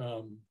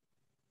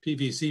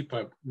PVC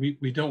pipe.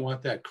 We don't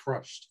want that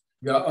crushed.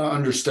 Yeah,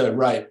 understood.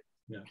 Right.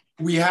 Yeah.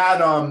 We had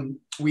the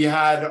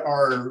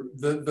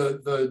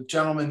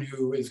gentleman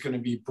who is going to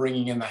be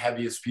bringing in the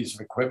heaviest piece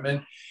of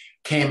equipment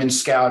came and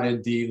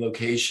scouted the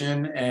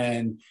location,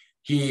 and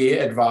he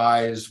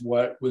advised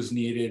what was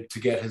needed to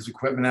get his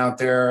equipment out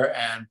there.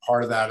 And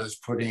part of that is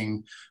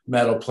putting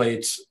metal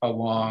plates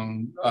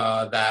along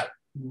that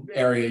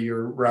area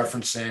you're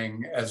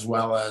referencing, as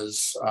well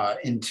as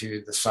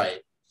into the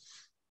site.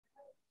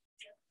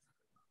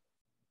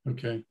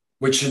 Okay.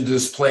 Which should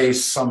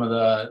displace some of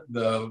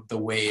the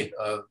weight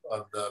of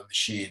the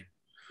machine.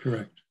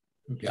 Correct.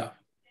 Okay. Yeah.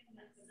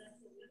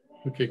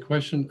 Okay,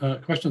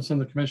 questions from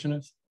the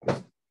commissioners?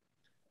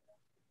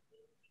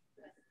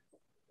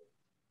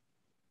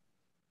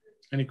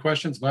 Any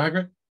questions,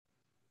 Margaret?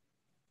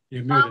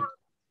 You're muted.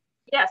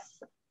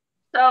 Yes.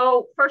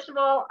 So first of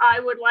all, I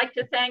would like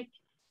to thank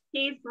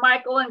Keith,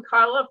 Michael, and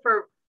Carla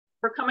for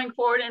coming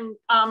forward and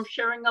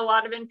sharing a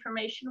lot of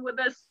information with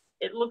us.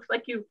 It looks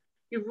like you've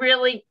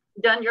really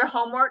done your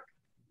homework.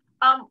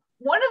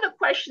 One of the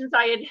questions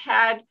I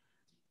had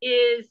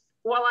is,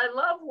 while I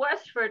love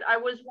Westford, I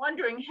was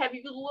wondering, have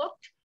you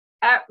looked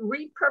at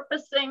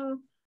repurposing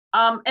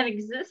an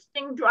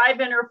existing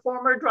drive-in or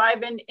former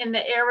drive-in in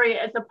the area,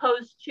 as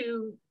opposed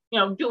to,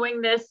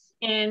 doing this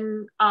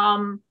in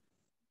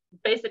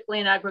basically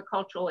an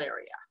agricultural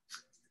area?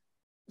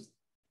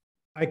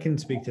 I can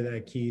speak to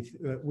that, Keith.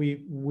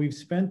 We've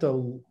spent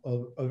a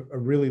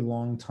really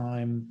long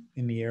time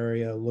in the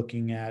area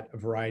looking at a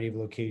variety of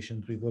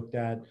locations. We've looked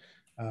at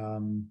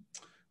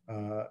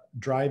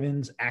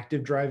drive-ins,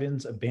 active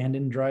drive-ins,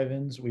 abandoned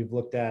drive-ins. We've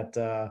looked at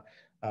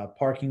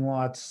parking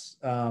lots,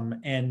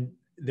 and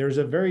there's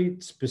a very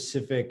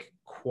specific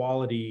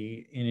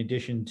quality in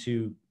addition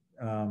to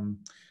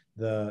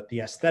the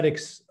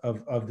aesthetics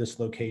of this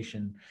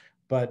location,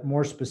 but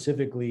more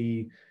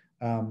specifically,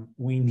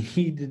 we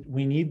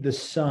need the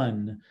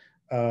sun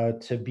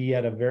to be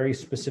at a very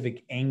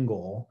specific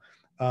angle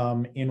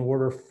in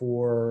order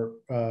for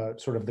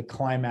sort of the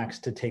climax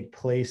to take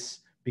place,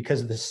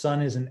 because the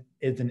sun is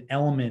an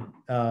element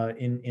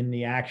in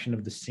the action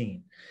of the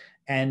scene,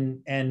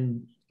 and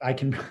I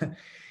can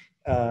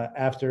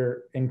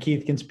and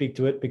Keith can speak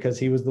to it because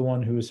he was the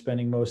one who was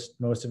spending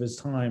most of his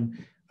time.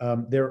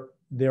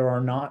 There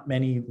are not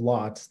many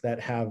lots that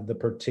have the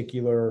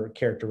particular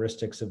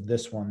characteristics of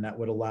this one that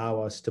would allow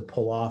us to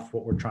pull off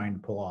what we're trying to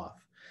pull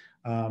off.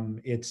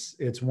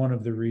 It's one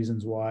of the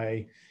reasons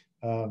why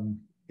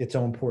it's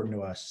so important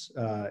to us.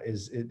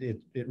 Is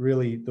it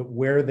really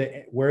where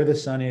the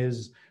sun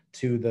is,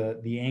 to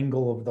the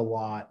angle of the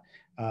lot,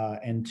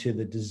 and to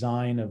the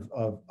design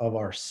of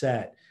our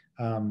set.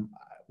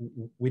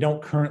 We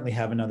don't currently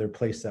have another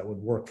place that would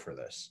work for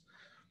this.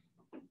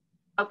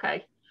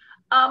 Okay.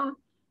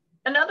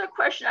 Another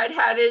question I'd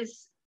had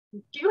is,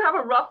 do you have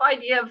a rough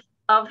idea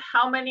of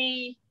how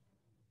many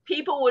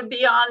people would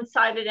be on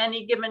site at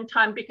any given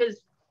time?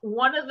 Because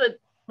one of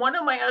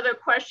my other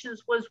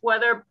questions was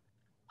whether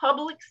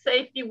public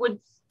safety would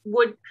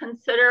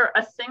consider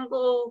a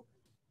single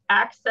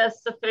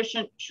access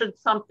sufficient should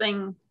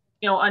something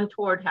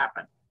untoward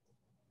happen.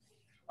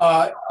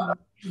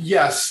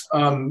 Yes,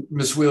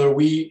 Ms. Wheeler.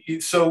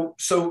 So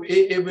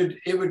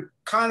it would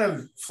kind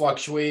of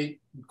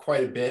fluctuate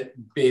quite a bit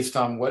based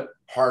on what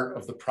part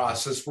of the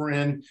process we're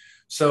in.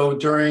 So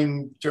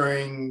during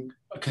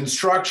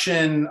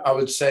construction, I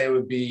would say it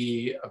would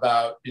be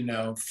about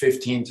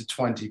 15 to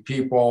 20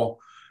 people,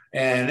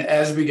 and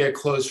as we get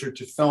closer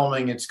to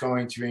filming, it's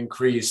going to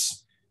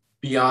increase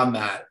beyond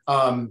that.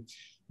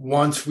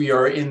 Once we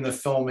are in the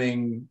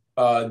filming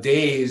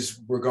days,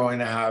 we're going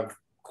to have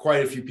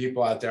quite a few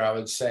people out there. I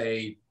would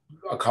say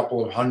a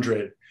couple of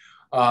hundred.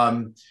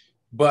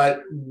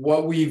 But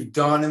what we've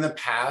done in the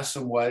past,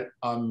 and what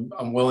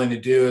I'm willing to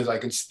do, is I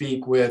can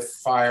speak with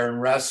fire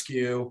and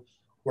rescue.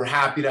 We're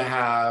happy to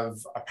have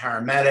a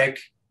paramedic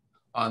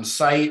on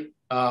site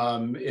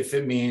if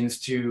it means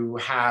to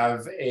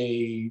have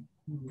a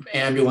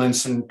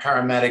ambulance and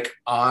paramedic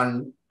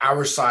on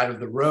our side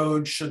of the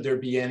road. Should there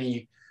be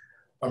any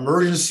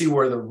emergency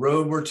where the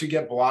road were to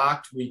get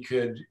blocked, we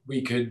could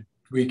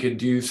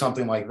do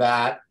something like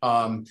that.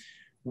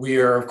 We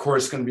are, of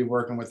course, going to be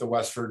working with the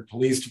Westford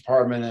Police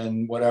Department,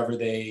 and whatever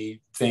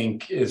they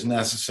think is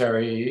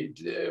necessary,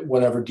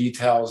 whatever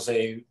details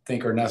they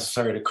think are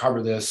necessary to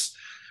cover this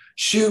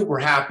shoot, we're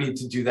happy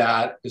to do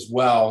that as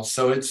well.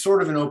 So it's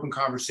sort of an open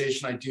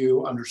conversation. I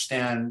do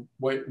understand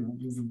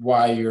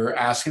why you're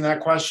asking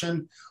that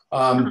question.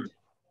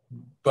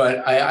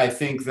 But I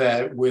think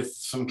that with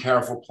some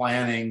careful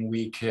planning,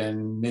 we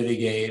can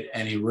mitigate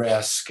any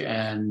risk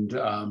and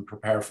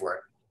prepare for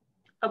it.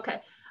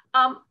 Okay.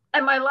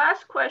 And my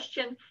last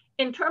question,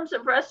 in terms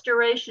of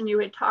restoration, you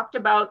had talked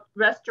about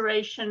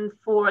restoration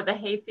for the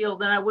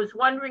hayfield, and I was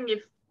wondering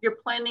if you're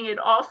planning it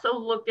also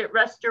looked at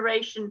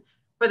restoration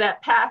for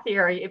that path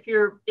area. If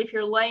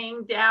you're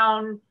laying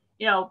down,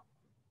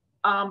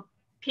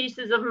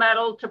 pieces of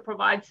metal to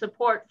provide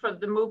support for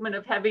the movement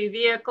of heavy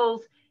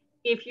vehicles,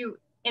 if you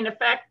in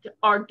effect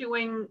are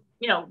doing,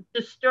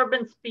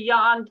 disturbance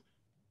beyond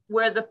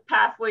where the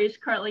pathway is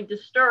currently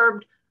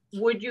disturbed,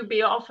 would you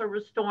be also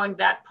restoring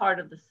that part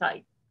of the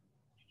site?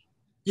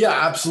 Yeah,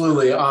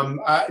 absolutely.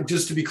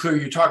 Just to be clear,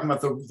 you're talking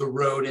about the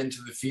road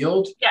into the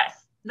field?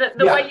 Yes, the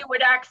way you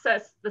would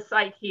access the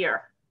site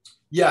here.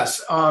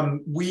 Yes,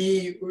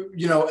 we,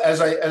 you know,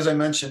 as I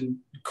mentioned,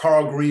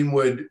 Carl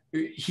Greenwood,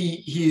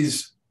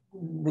 he's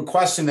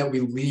requesting that we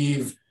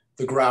leave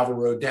the gravel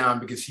road down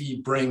because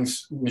he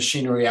brings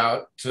machinery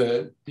out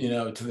to, you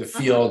know, to the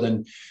field.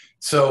 And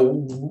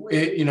so,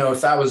 you know,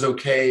 if that was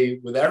okay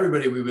with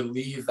everybody, we would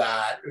leave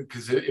that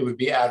because it would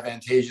be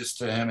advantageous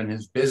to him and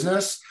his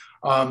business.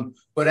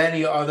 But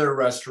any other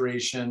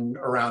restoration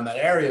around that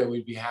area,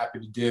 we'd be happy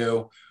to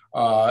do.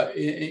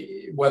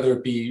 Whether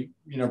it be,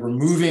 you know,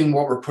 removing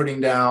what we're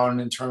putting down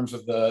in terms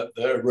of the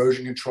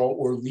erosion control,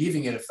 or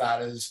leaving it if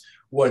that is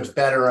what's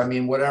better. I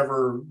mean,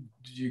 whatever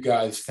you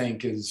guys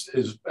think is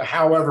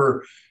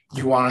however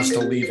you want us to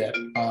leave it,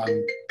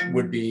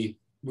 we'd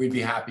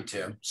be happy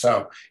to.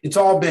 So it's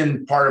all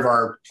been part of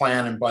our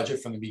plan and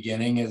budget from the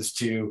beginning, is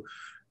to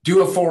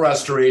do a full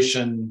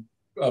restoration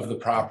of the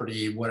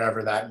property,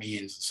 whatever that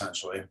means,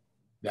 essentially.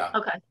 Yeah.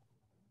 Okay.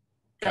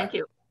 Thank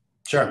you.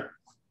 Sure.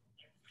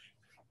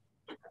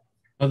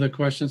 Other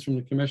questions from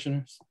the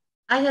commissioners?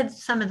 I had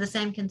some of the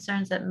same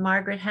concerns that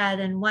Margaret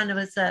had, and one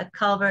was a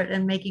culvert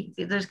and making,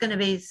 there's going to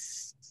be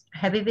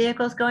heavy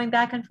vehicles going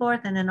back and forth,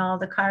 and then all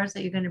the cars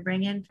that you're going to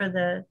bring in for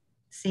the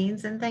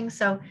scenes and things.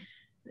 So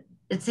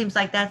it seems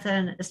like that's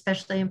an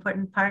especially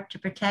important part to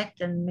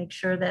protect and make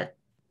sure that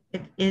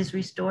it is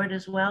restored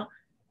as well.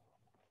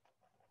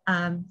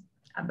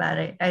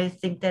 But I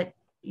think that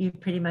you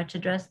pretty much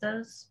addressed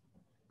those.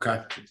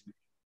 Okay.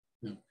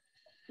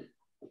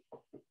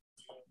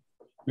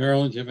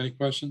 Marilyn, do you have any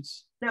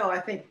questions? No, I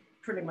think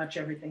pretty much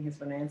everything has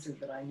been answered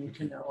that I need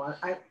to know.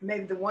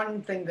 Maybe the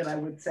one thing that I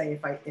would say,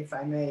 if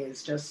I may,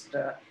 is just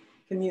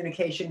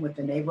communication with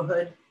the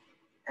neighborhood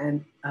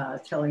and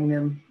telling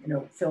them, you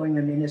know, filling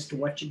them in as to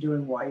what you're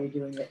doing, why you're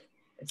doing it,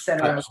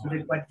 etc.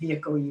 What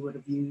vehicle you would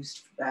have used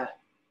for that.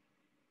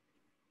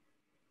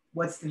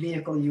 What's the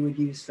vehicle you would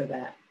use for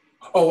that?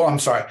 Oh, I'm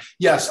sorry.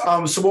 Yes.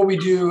 So what we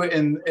do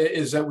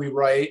is that we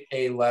write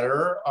a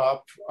letter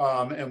up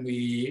and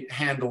we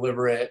hand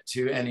deliver it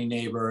to any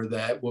neighbor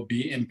that will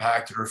be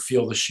impacted or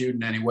feel the shoot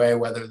in any way,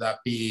 whether that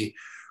be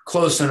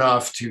close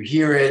enough to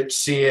hear it,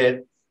 see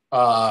it,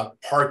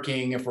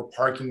 parking, if we're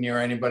parking near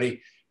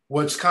anybody.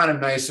 What's kind of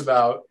nice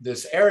about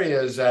this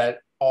area is that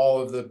all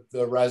of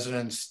the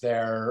residents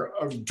there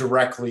are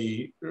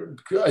directly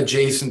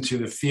adjacent to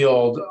the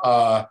field,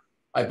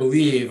 I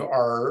believe,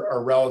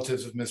 are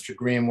relatives of Mr.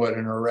 Greenwood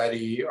and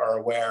already are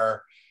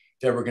aware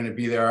that we're going to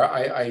be there.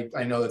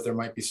 I know that there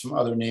might be some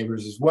other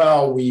neighbors as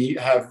well. We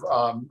have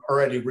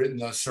already written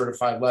those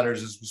certified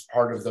letters as was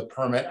part of the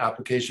permit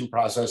application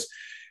process,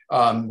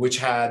 which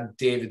had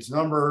David's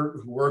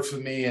number, who works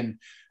with me, and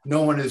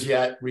no one has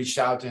yet reached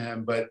out to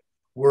him, but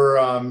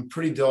we're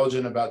pretty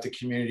diligent about the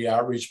community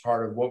outreach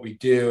part of what we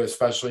do,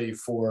 especially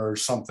for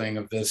something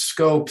of this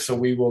scope. So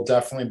we will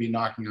definitely be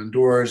knocking on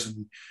doors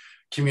and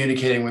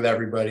communicating with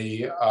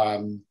everybody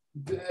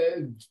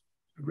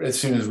as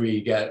soon as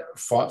we get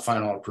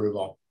final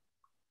approval.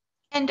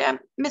 And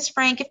Ms.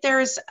 Frank, if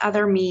there's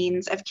other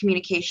means of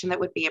communication that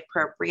would be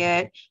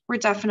appropriate, we're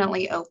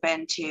definitely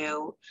open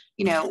to,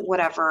 you know,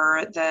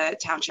 whatever the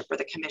township or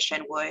the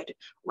commission would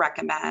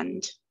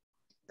recommend.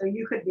 So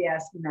you could be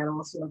asking that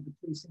also of the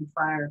police and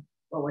fire,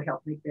 what would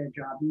help make their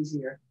job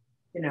easier,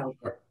 you know,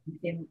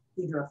 in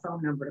either a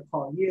phone number to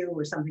call you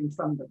or something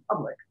from the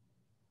public.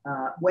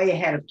 Way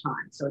ahead of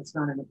time, so it's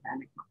not in a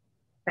panic mode.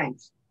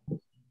 Thanks.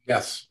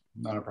 Yes,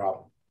 not a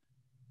problem.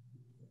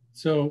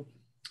 So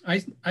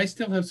I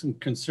still have some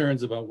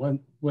concerns about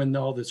when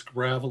all this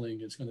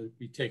graveling is going to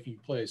be taking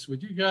place.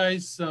 Would you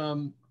guys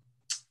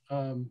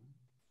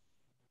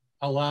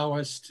allow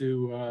us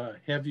to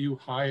have you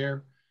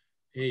hire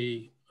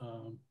a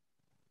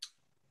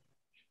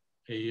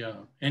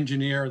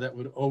engineer that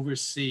would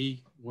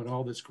oversee when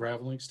all this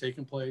graveling is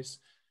taking place?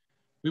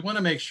 We want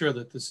to make sure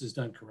that this is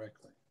done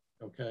correctly.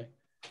 Okay.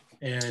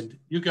 And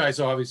you guys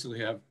obviously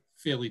have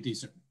fairly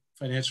decent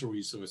financial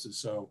resources.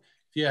 So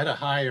if you had to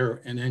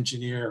hire an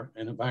engineer,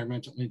 an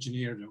environmental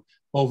engineer to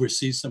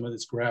oversee some of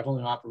this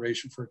graveling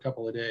operation for a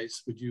couple of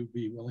days, would you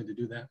be willing to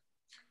do that?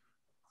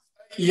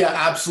 Yeah,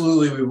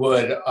 absolutely we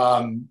would.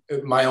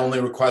 My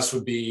only request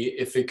would be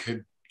if it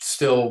could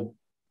still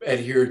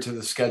adhere to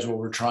the schedule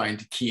we're trying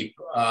to keep,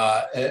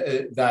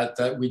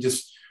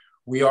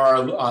 we are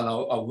on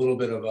a little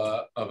bit of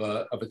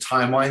a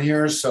timeline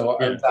here. So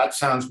that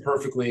sounds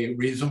perfectly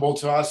reasonable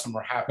to us and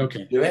we're happy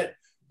to do it.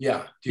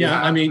 Yeah.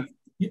 I mean,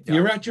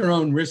 you're at your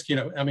own risk, you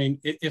know. I mean,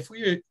 if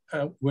we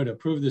would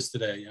approve this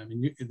today, I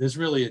mean, there's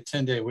really a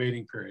 10-day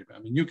waiting period. I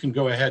mean, you can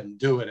go ahead and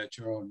do it at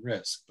your own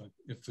risk. But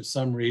if for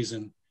some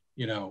reason,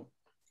 you know,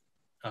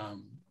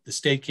 the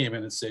state came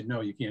in and said, no,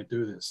 you can't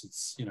do this,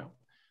 it's, you know,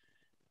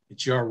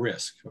 it's your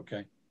risk.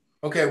 Okay.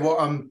 Okay.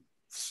 Well,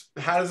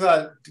 how does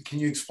that, can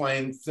you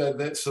explain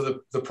that? So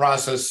the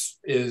process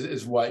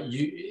is what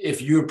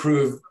if you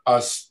approve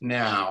us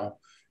now,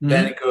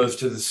 then it goes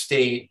to the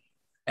state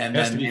and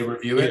then they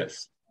review it?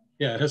 Yes.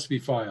 Yeah, it has to be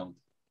filed.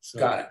 So,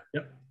 got it.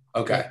 Yep.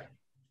 Okay.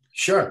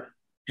 Sure.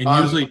 And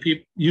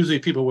usually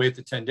people wait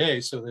the 10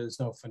 days, so there's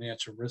no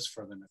financial risk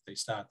for them if they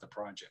start the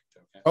project.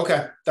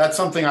 Okay, that's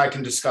something I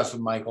can discuss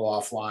with Michael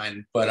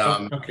offline. But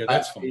okay,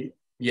 that's fine.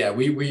 Yeah,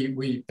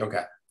 we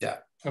okay, yeah.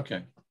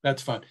 Okay,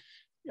 that's fine.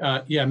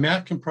 Yeah,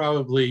 Matt can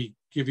probably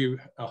give you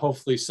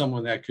hopefully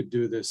someone that could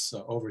do this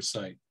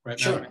oversight, right?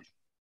 Sure. Matt?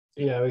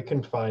 Yeah, we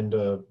can find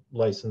a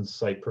licensed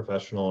site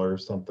professional or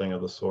something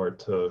of the sort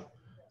to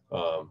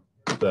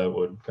that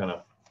would kind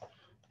of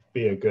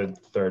be a good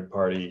third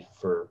party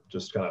for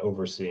just kind of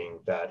overseeing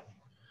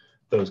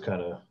those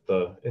kind of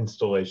the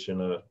installation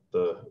of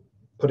the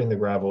putting the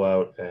gravel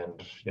out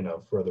and, you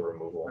know, further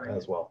removal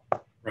as well.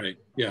 Right.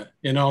 Yeah.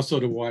 And also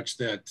to watch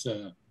that,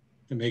 to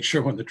make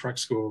sure when the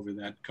trucks go over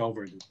that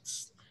culvert, it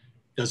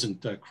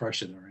doesn't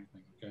crush it or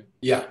anything. Okay.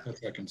 Yeah.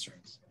 That's our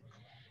concerns.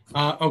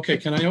 Okay.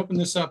 Can I open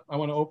this up? I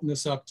want to open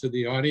this up to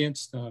the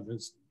audience.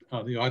 Does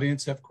the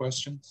audience have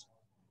questions?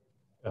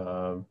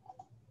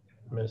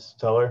 Ms.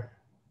 Teller?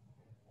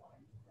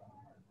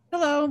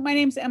 Hello, my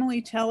name's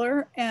Emily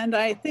Teller, and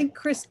I think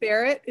Chris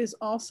Barrett is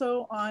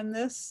also on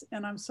this.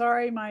 And I'm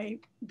sorry my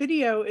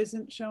video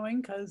isn't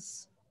showing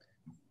because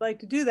I'd like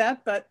to do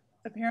that, but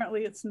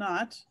apparently it's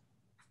not.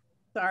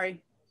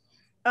 Sorry.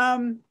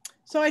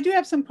 So I do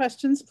have some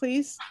questions,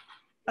 please.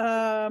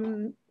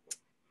 I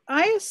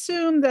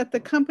assume that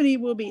the company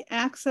will be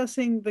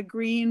accessing the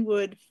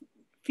Greenwood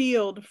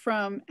field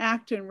from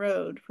Acton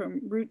Road,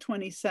 from Route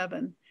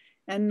 27,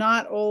 and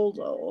not Old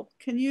Old.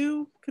 Can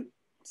you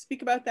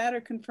speak about that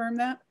or confirm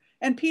that?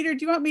 And Peter,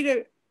 do you want me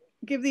to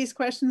give these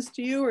questions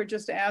to you or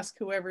just ask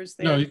whoever's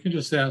there? No, you can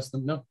just ask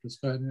them. No,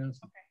 just go ahead and ask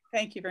them. Okay.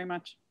 Thank you very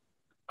much.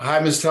 Hi,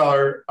 Ms.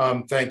 Teller.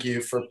 Thank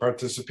you for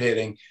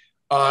participating.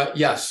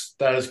 Yes,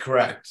 that is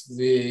correct.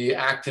 The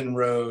Acton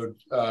Road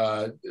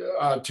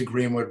to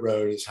Greenwood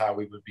Road is how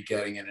we would be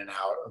getting in and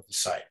out of the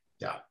site.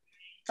 Yeah.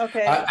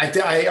 Okay.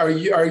 Are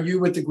you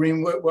with the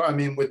Greenwood? I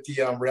mean, with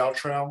the rail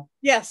trail?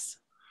 Yes.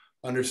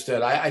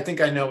 Understood. I think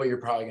I know what you're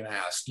probably going to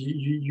ask.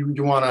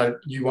 You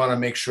want to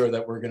make sure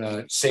that we're going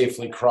to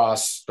safely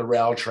cross the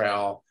rail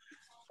trail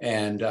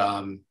and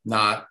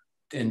not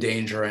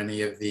endanger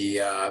any of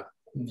the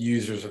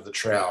users of the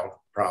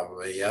trail.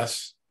 Probably,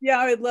 yes. Yeah,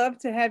 I would love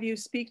to have you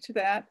speak to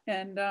that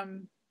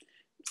and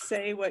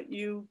say what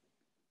you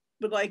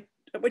would like,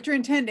 what you're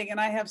intending. And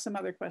I have some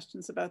other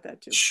questions about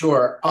that too.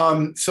 Sure.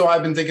 So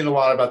I've been thinking a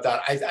lot about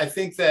that. I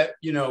think that,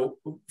 you know,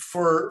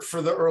 for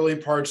the early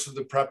parts of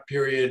the prep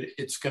period,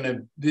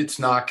 it's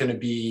not going to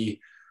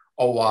be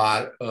a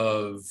lot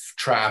of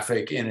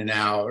traffic in and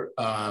out.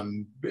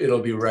 It'll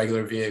be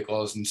regular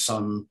vehicles and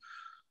some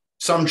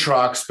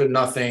trucks, but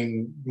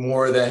nothing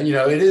more than, you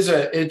know,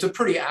 it's a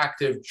pretty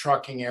active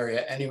trucking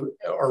area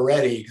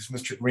already because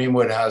Mr.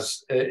 Greenwood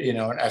has, you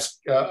know,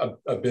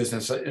 a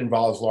business that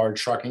involves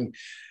large trucking.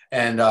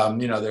 And,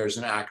 you know, there's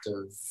an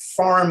active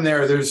farm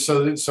there.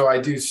 So I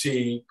do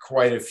see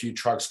quite a few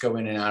trucks go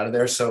in and out of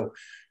there. So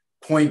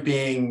point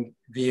being,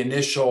 the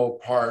initial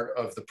part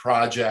of the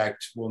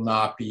project will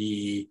not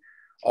be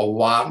a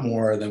lot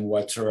more than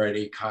what's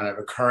already kind of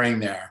occurring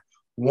there.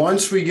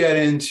 Once we get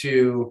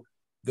into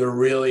the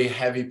really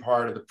heavy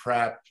part of the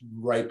prep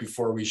right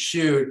before we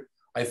shoot,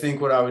 I think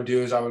what I would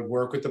do is I would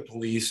work with the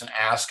police and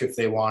ask if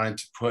they wanted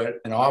to put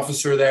an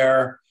officer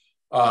there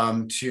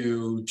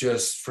to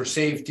just for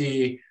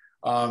safety.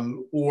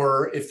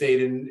 Or if they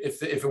didn't,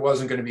 if it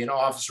wasn't going to be an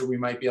officer, we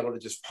might be able to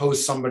just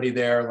post somebody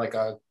there, like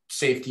a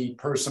safety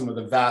person with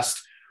a vest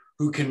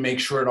who can make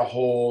sure to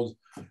hold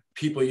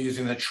people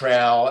using the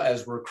trail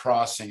as we're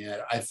crossing it.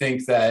 I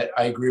think that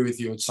I agree with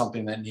you. It's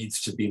something that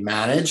needs to be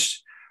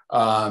managed.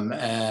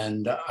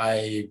 And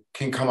I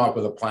can come up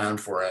with a plan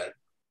for it.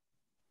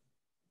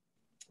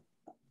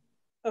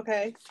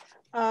 Okay.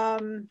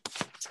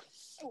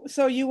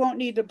 So you won't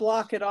need to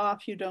block it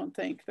off, you don't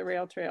think, the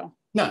rail trail?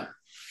 No.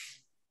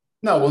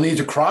 No, we'll need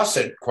to cross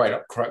it quite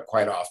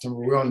often.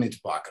 We won't need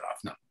to block it off,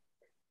 no.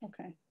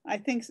 Okay. I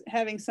think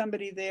having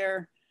somebody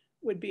there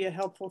would be a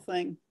helpful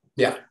thing.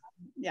 Yeah.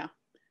 Yeah.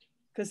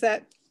 Because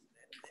that,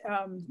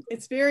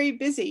 it's very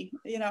busy.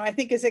 You know, I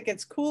think as it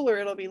gets cooler,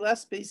 it'll be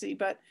less busy,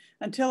 but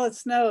until it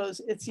snows,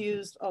 it's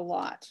used a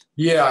lot.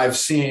 Yeah, I've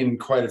seen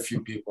quite a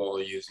few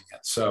people using it.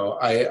 So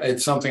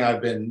it's something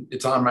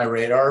it's on my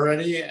radar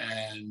already,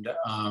 and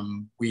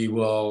we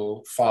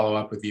will follow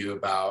up with you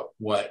about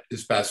what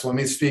is best. Let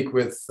me speak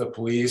with the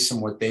police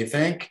and what they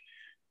think,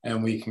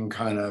 and we can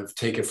kind of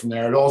take it from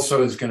there. It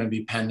also is going to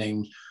be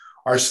pending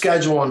our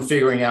schedule and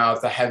figuring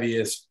out the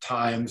heaviest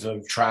times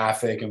of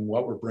traffic and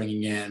what we're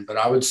bringing in. But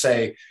I would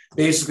say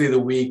basically the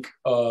week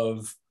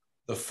of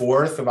the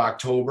 4th of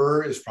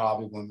October is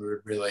probably when we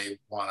would really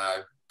want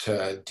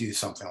to do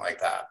something like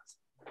that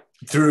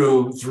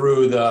through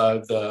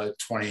the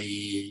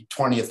 20th,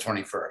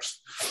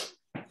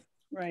 21st.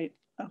 Right.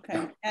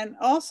 Okay. And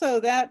also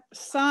that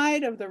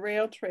side of the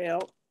rail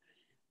trail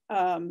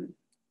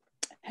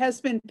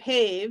has been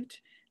paved.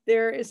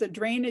 There is a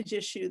drainage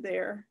issue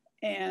there.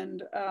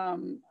 And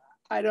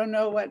I don't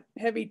know what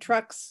heavy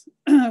trucks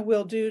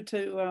will do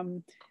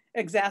to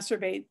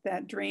exacerbate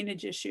that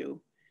drainage issue.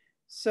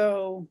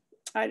 So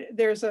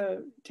there's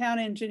a town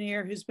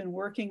engineer who's been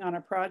working on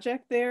a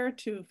project there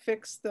to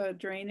fix the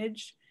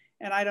drainage.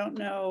 And I don't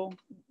know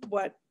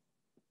what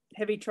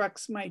heavy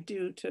trucks might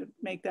do to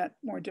make that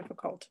more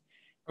difficult.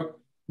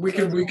 We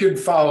could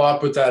follow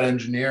up with that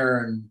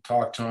engineer and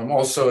talk to him.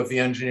 Also, if the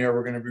engineer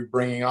we're going to be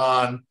bringing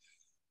on,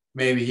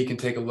 maybe he can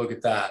take a look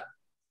at that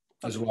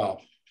as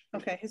well.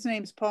 Okay, his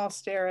name's Paul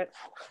Starrett.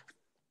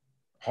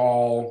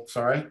 Paul,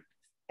 sorry?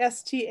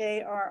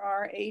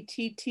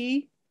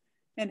 Starratt,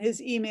 and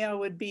his email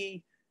would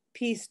be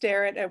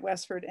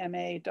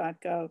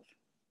pstarrett@westfordma.gov.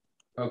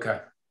 Okay.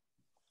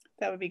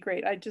 That would be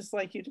great. I'd just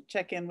like you to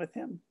check in with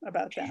him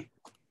about that.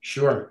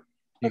 Sure.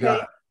 You okay.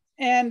 got it.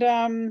 And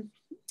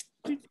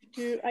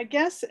I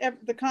guess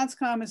the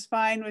CONSCOM is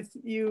fine with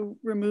you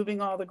removing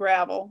all the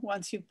gravel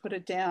once you put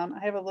it down.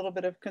 I have a little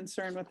bit of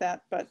concern with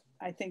that, but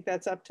I think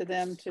that's up to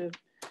them to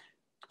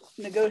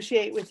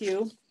negotiate with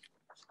you.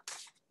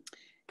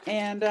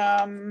 And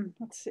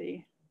let's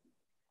see,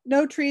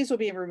 no trees will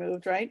be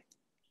removed, right?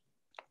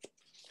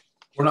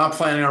 We're not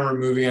planning on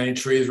removing any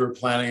trees. We're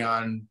planning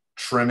on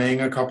trimming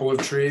a couple of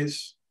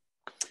trees.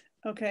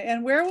 Okay,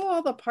 and where will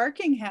all the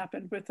parking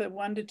happen with the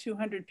 100 to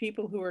 200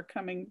 people who are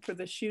coming for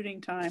the shooting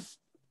time?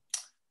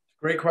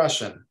 Great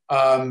question.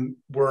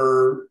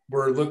 We're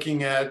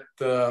looking at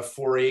the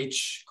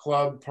 4-H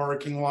club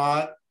parking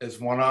lot as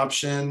one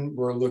option.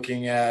 We're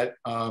looking at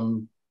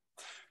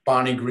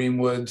Bonnie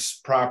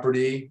Greenwood's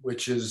property,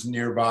 which is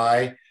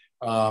nearby.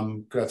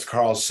 That's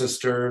Carl's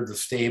sister, the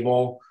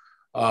stable.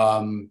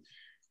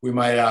 We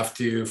might have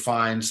to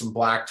find some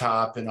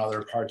blacktop in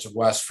other parts of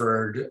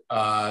Westford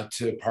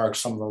to park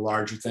some of the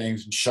larger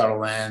things and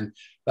shuttle in.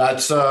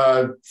 That's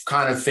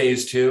kind of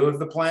phase 2 of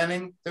the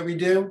planning that we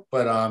do,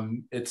 but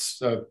it's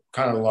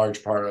kind of a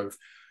large part of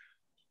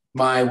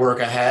my work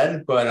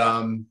ahead, but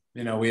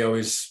you know, we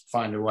always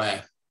find a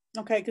way.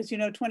 Okay, because you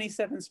know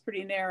 27 is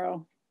pretty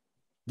narrow.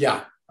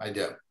 Yeah, I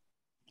do.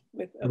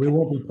 Okay. We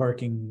won't be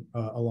parking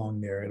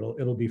along there.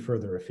 It'll be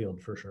further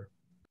afield for sure.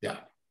 Yeah.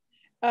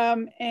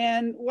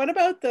 And what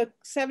about the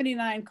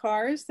 79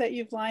 cars that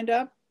you've lined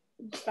up?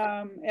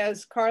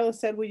 As Carla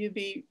said, will you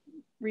be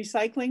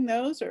recycling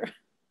those, or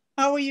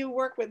how will you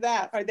work with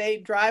that? Are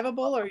they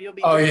drivable, or you'll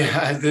be? Oh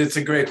yeah, it's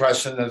a great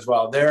question as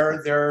well.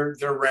 They're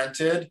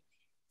rented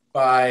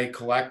by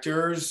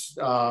collectors.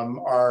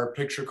 Our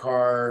picture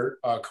car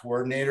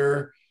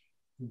coordinator,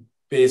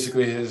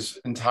 basically his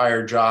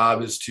entire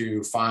job is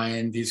to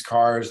find these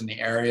cars in the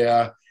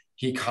area.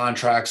 He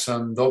contracts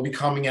them. They'll be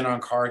coming in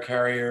on car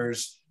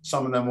carriers.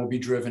 Some of them will be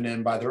driven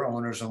in by their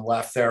owners and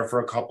left there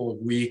for a couple of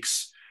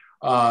weeks.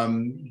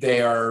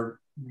 They are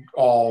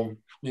all,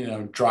 you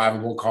know,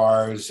 drivable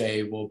cars.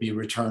 They will be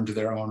returned to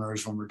their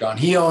owners when we're done.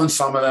 He owns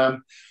some of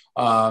them.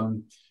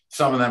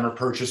 Some of them are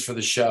purchased for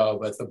the show,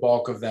 but the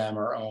bulk of them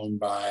are owned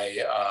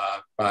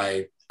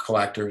by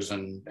collectors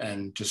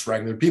and just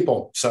regular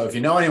people. So if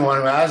you know anyone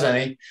who has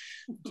any,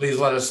 please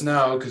let us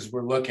know, because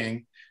we're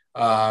looking.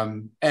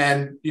 And,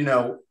 you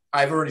know,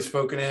 I've already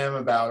spoken to him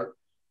about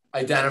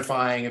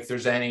identifying if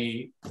there's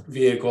any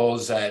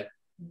vehicles that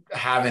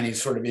have any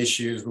sort of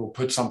issues. We'll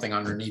put something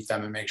underneath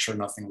them and make sure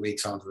nothing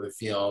leaks onto the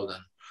field.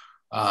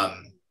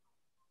 And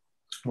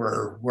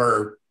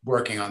we're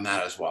working on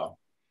that as well.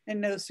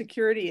 And no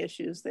security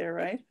issues there,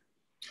 right?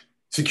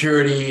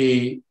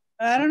 Security.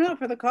 I don't know,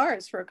 for the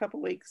cars for a couple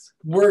of weeks.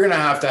 We're going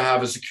to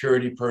have a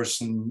security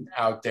person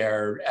out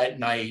there at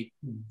night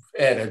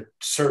at a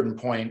certain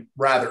point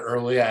rather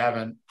early. I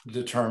haven't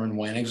determined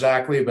when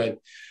exactly, but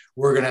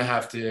we're going to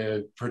have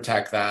to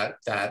protect that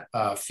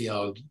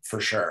field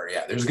for sure.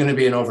 Yeah, there's going to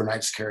be an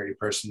overnight security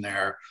person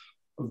there.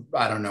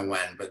 I don't know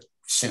when, but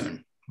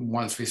soon,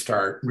 once we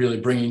start really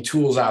bringing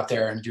tools out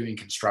there and doing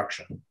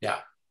construction. Yeah.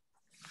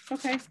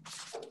 Okay,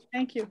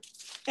 thank you.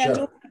 And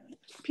sure.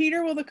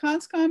 Peter, will the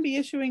CONSCOM be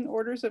issuing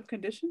orders of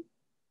condition?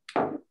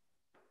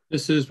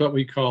 This is what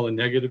we call a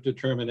negative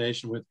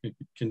determination with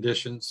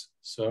conditions.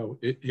 So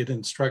it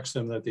instructs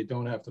them that they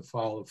don't have to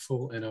follow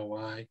full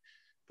NOI,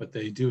 but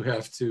they do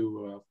have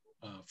to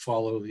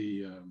follow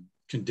the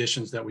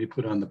conditions that we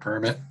put on the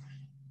permit.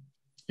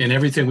 And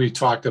everything we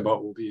talked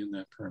about will be in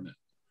that permit.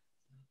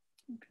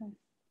 Okay.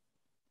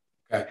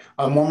 Okay.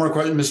 One more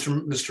question,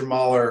 Mr.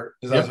 Mahler.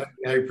 Is that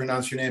how you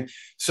pronounce your name?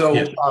 So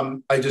yes.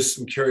 I'm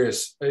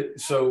curious.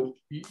 So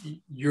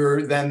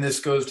then this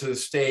goes to the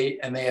state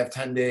and they have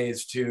 10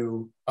 days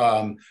to,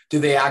 do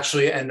they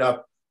actually end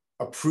up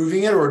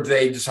approving it, or do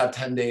they just have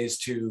 10 days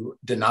to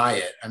deny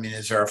it? I mean,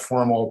 is there a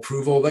formal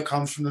approval that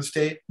comes from the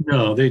state?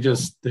 No, they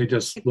just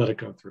let it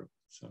go through.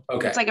 So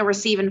okay. It's like a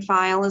receive and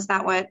file. Is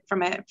that what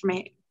from a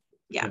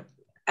yeah.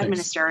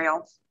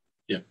 Administerial?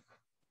 Yeah.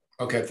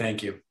 Okay,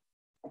 thank you.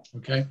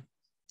 Okay.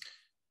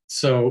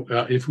 So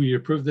if we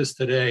approve this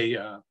today,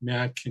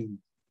 Matt can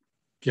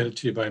get it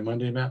to you by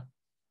Monday, Matt?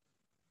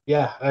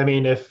 Yeah, I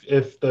mean,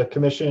 if the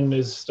commission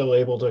is still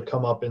able to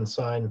come up and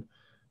sign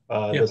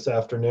this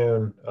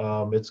afternoon,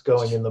 it's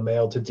going in the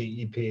mail to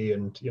DEP,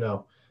 and you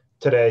know,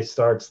 today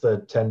starts the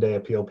 10-day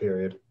appeal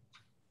period.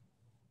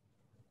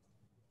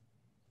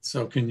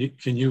 So can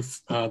you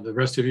the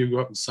rest of you go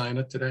up and sign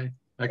it today?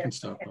 I can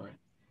stop by.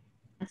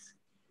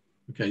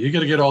 Okay, you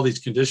got to get all these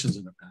conditions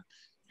in the back.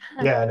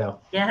 Yeah, I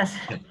know. Yes.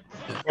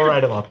 We'll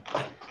write them up.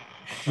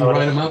 You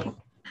write them up?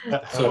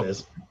 So it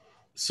is.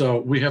 So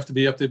we have to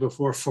be up there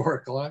before 4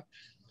 o'clock?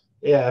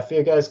 Yeah, if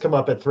you guys come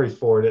up at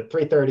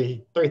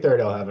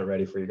 3:30, I'll have it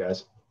ready for you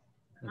guys.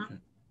 Okay.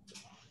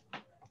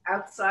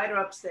 Outside or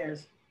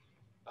upstairs?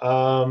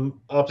 outside.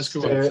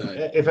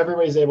 Upstairs. If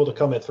everybody's able to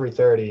come at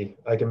 3:30,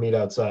 I can meet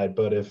outside.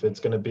 But if it's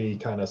going to be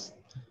kind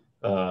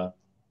of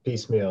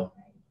piecemeal,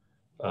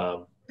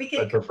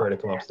 I'd prefer to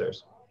come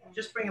upstairs.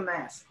 Just bring a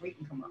mask. We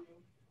can come up.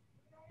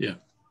 Yeah.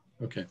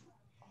 Okay.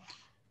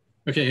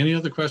 Okay. Any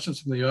other questions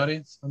from the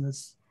audience on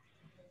this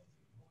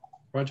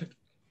project?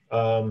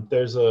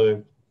 There's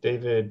a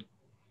David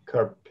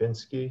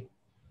Karpinski.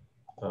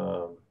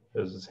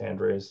 There's his hand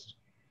raised.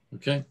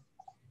 Okay.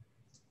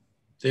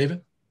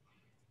 David?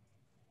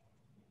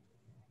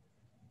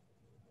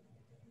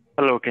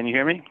 Hello, can you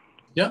hear me?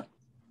 Yeah.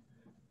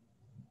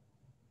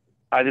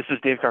 Hi, this is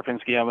Dave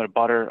Karpinski. I'm a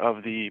butter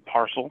of the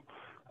parcel.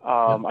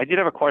 I did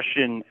have a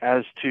question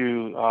as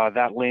to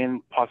that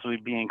land possibly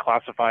being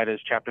classified as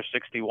Chapter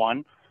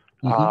 61,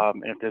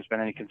 and if there's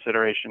been any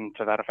consideration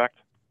to that effect.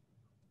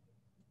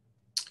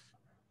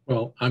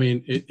 Well, I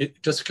mean,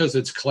 just because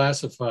it's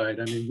classified,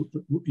 I mean,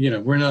 you know,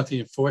 we're not the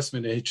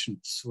enforcement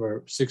agents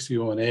for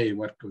 61A,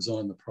 what goes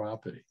on the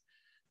property.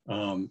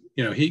 You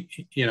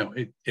know,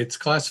 it's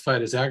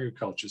classified as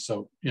agriculture.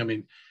 So, I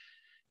mean,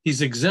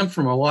 he's exempt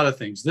from a lot of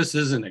things. This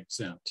isn't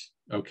exempt.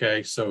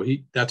 Okay. So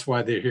that's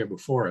why they're here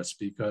before us,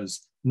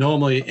 because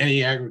normally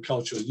any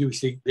agricultural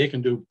use, they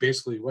can do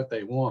basically what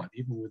they want,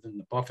 even within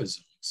the buffer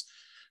zones.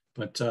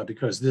 But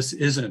because this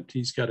isn't,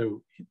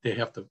 they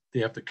have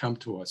to come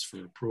to us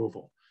for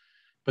approval.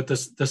 But the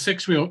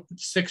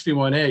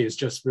 61A is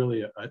just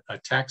really a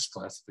tax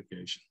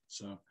classification.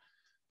 So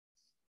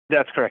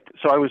that's correct.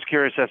 So I was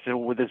curious as to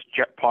would this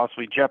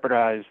possibly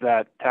jeopardize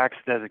that tax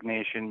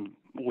designation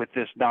with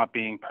this not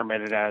being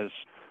permitted as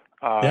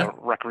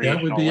recreational?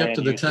 That would be up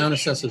to the town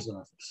assessor's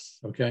office.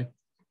 Okay.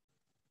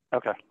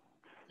 Okay.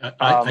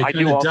 I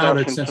kind of doubt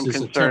it since it's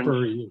a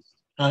temporary use.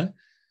 Huh?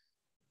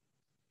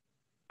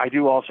 I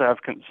do also have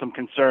some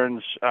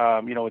concerns,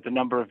 you know, with the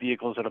number of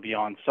vehicles that'll be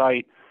on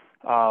site,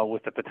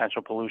 with the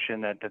potential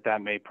pollution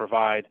that may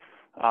provide.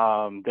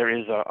 There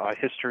is a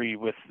history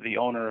with the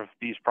owner of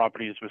these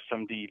properties with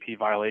some DEP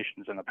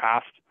violations in the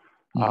past.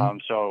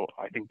 So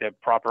I think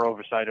that proper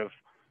oversight of,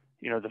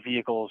 you know, the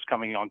vehicles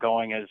coming on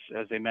going, as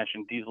they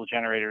mentioned, diesel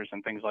generators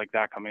and things like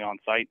that coming on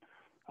site.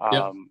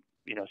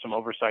 You know, some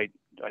oversight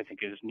I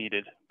think is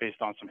needed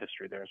based on some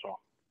history there as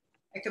well.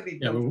 It could be.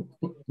 Yeah,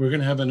 we're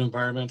going to have an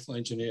environmental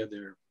engineer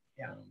there.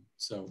 Yeah.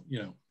 So,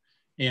 you know,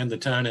 and the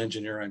town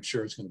engineer, I'm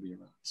sure it's going to be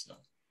around. So.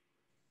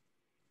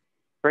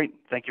 Great.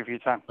 Thank you for your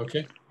time.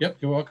 Okay. Yep.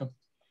 You're welcome.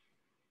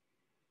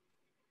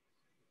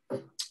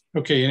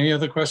 Okay. Any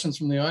other questions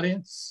from the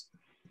audience?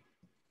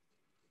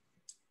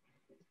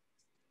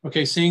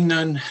 Okay. Seeing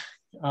none,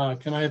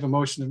 can I have a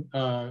motion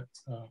to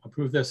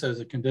approve this as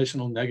a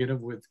conditional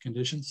negative with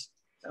conditions?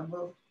 So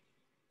moved.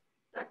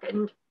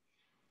 Second.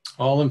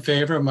 All in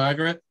favor,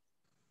 Margaret?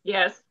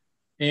 Yes.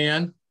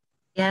 Anne?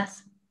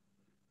 Yes.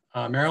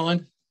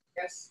 Marilyn?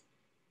 Yes.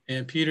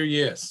 And Peter,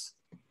 yes.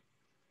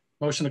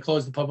 Motion to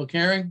close the public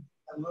hearing?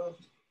 So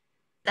moved.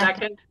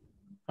 Second.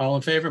 All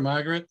in favor,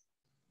 Margaret?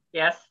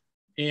 Yes.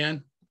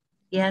 Anne?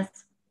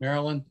 Yes.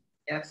 Marilyn?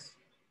 Yes.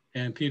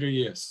 And Peter,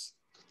 yes.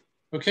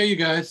 Okay, you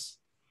guys.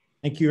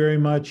 Thank you very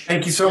much.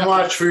 Thank you so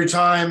much for your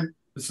time.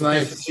 It's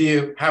nice to see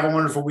you. Have a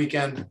wonderful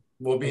weekend.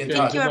 We'll be in touch.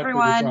 Thank you,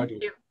 everyone. Thank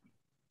you.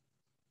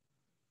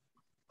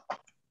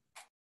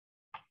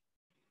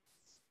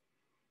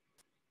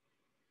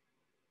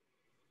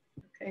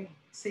 Okay.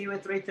 See you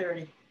at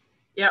 3:30.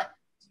 Yep.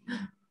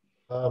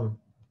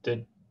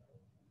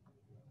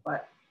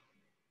 What?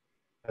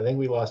 I think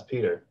we lost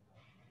Peter.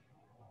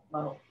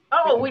 Well.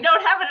 Oh, we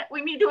don't have it.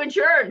 We need to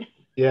adjourn.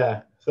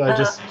 Yeah. So I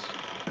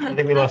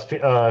think we lost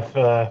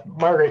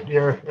Margaret.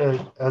 You're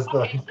as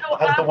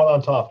the one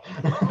on top.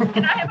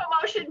 Can I have a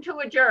motion to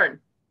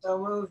adjourn? So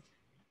moved.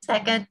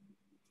 Second.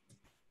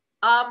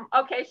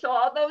 Okay, so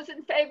all those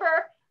in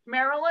favor,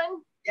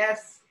 Marilyn?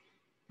 Yes.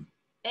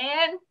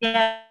 Anne?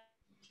 Yeah.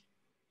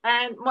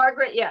 And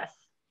Margaret, yes.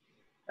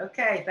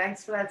 Okay,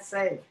 thanks for that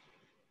save.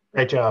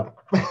 Great job.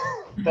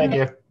 Thank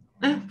you.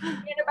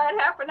 In about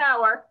half an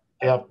hour.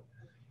 Yep.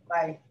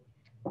 Bye.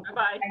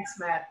 Bye-bye. Thanks,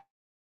 Matt.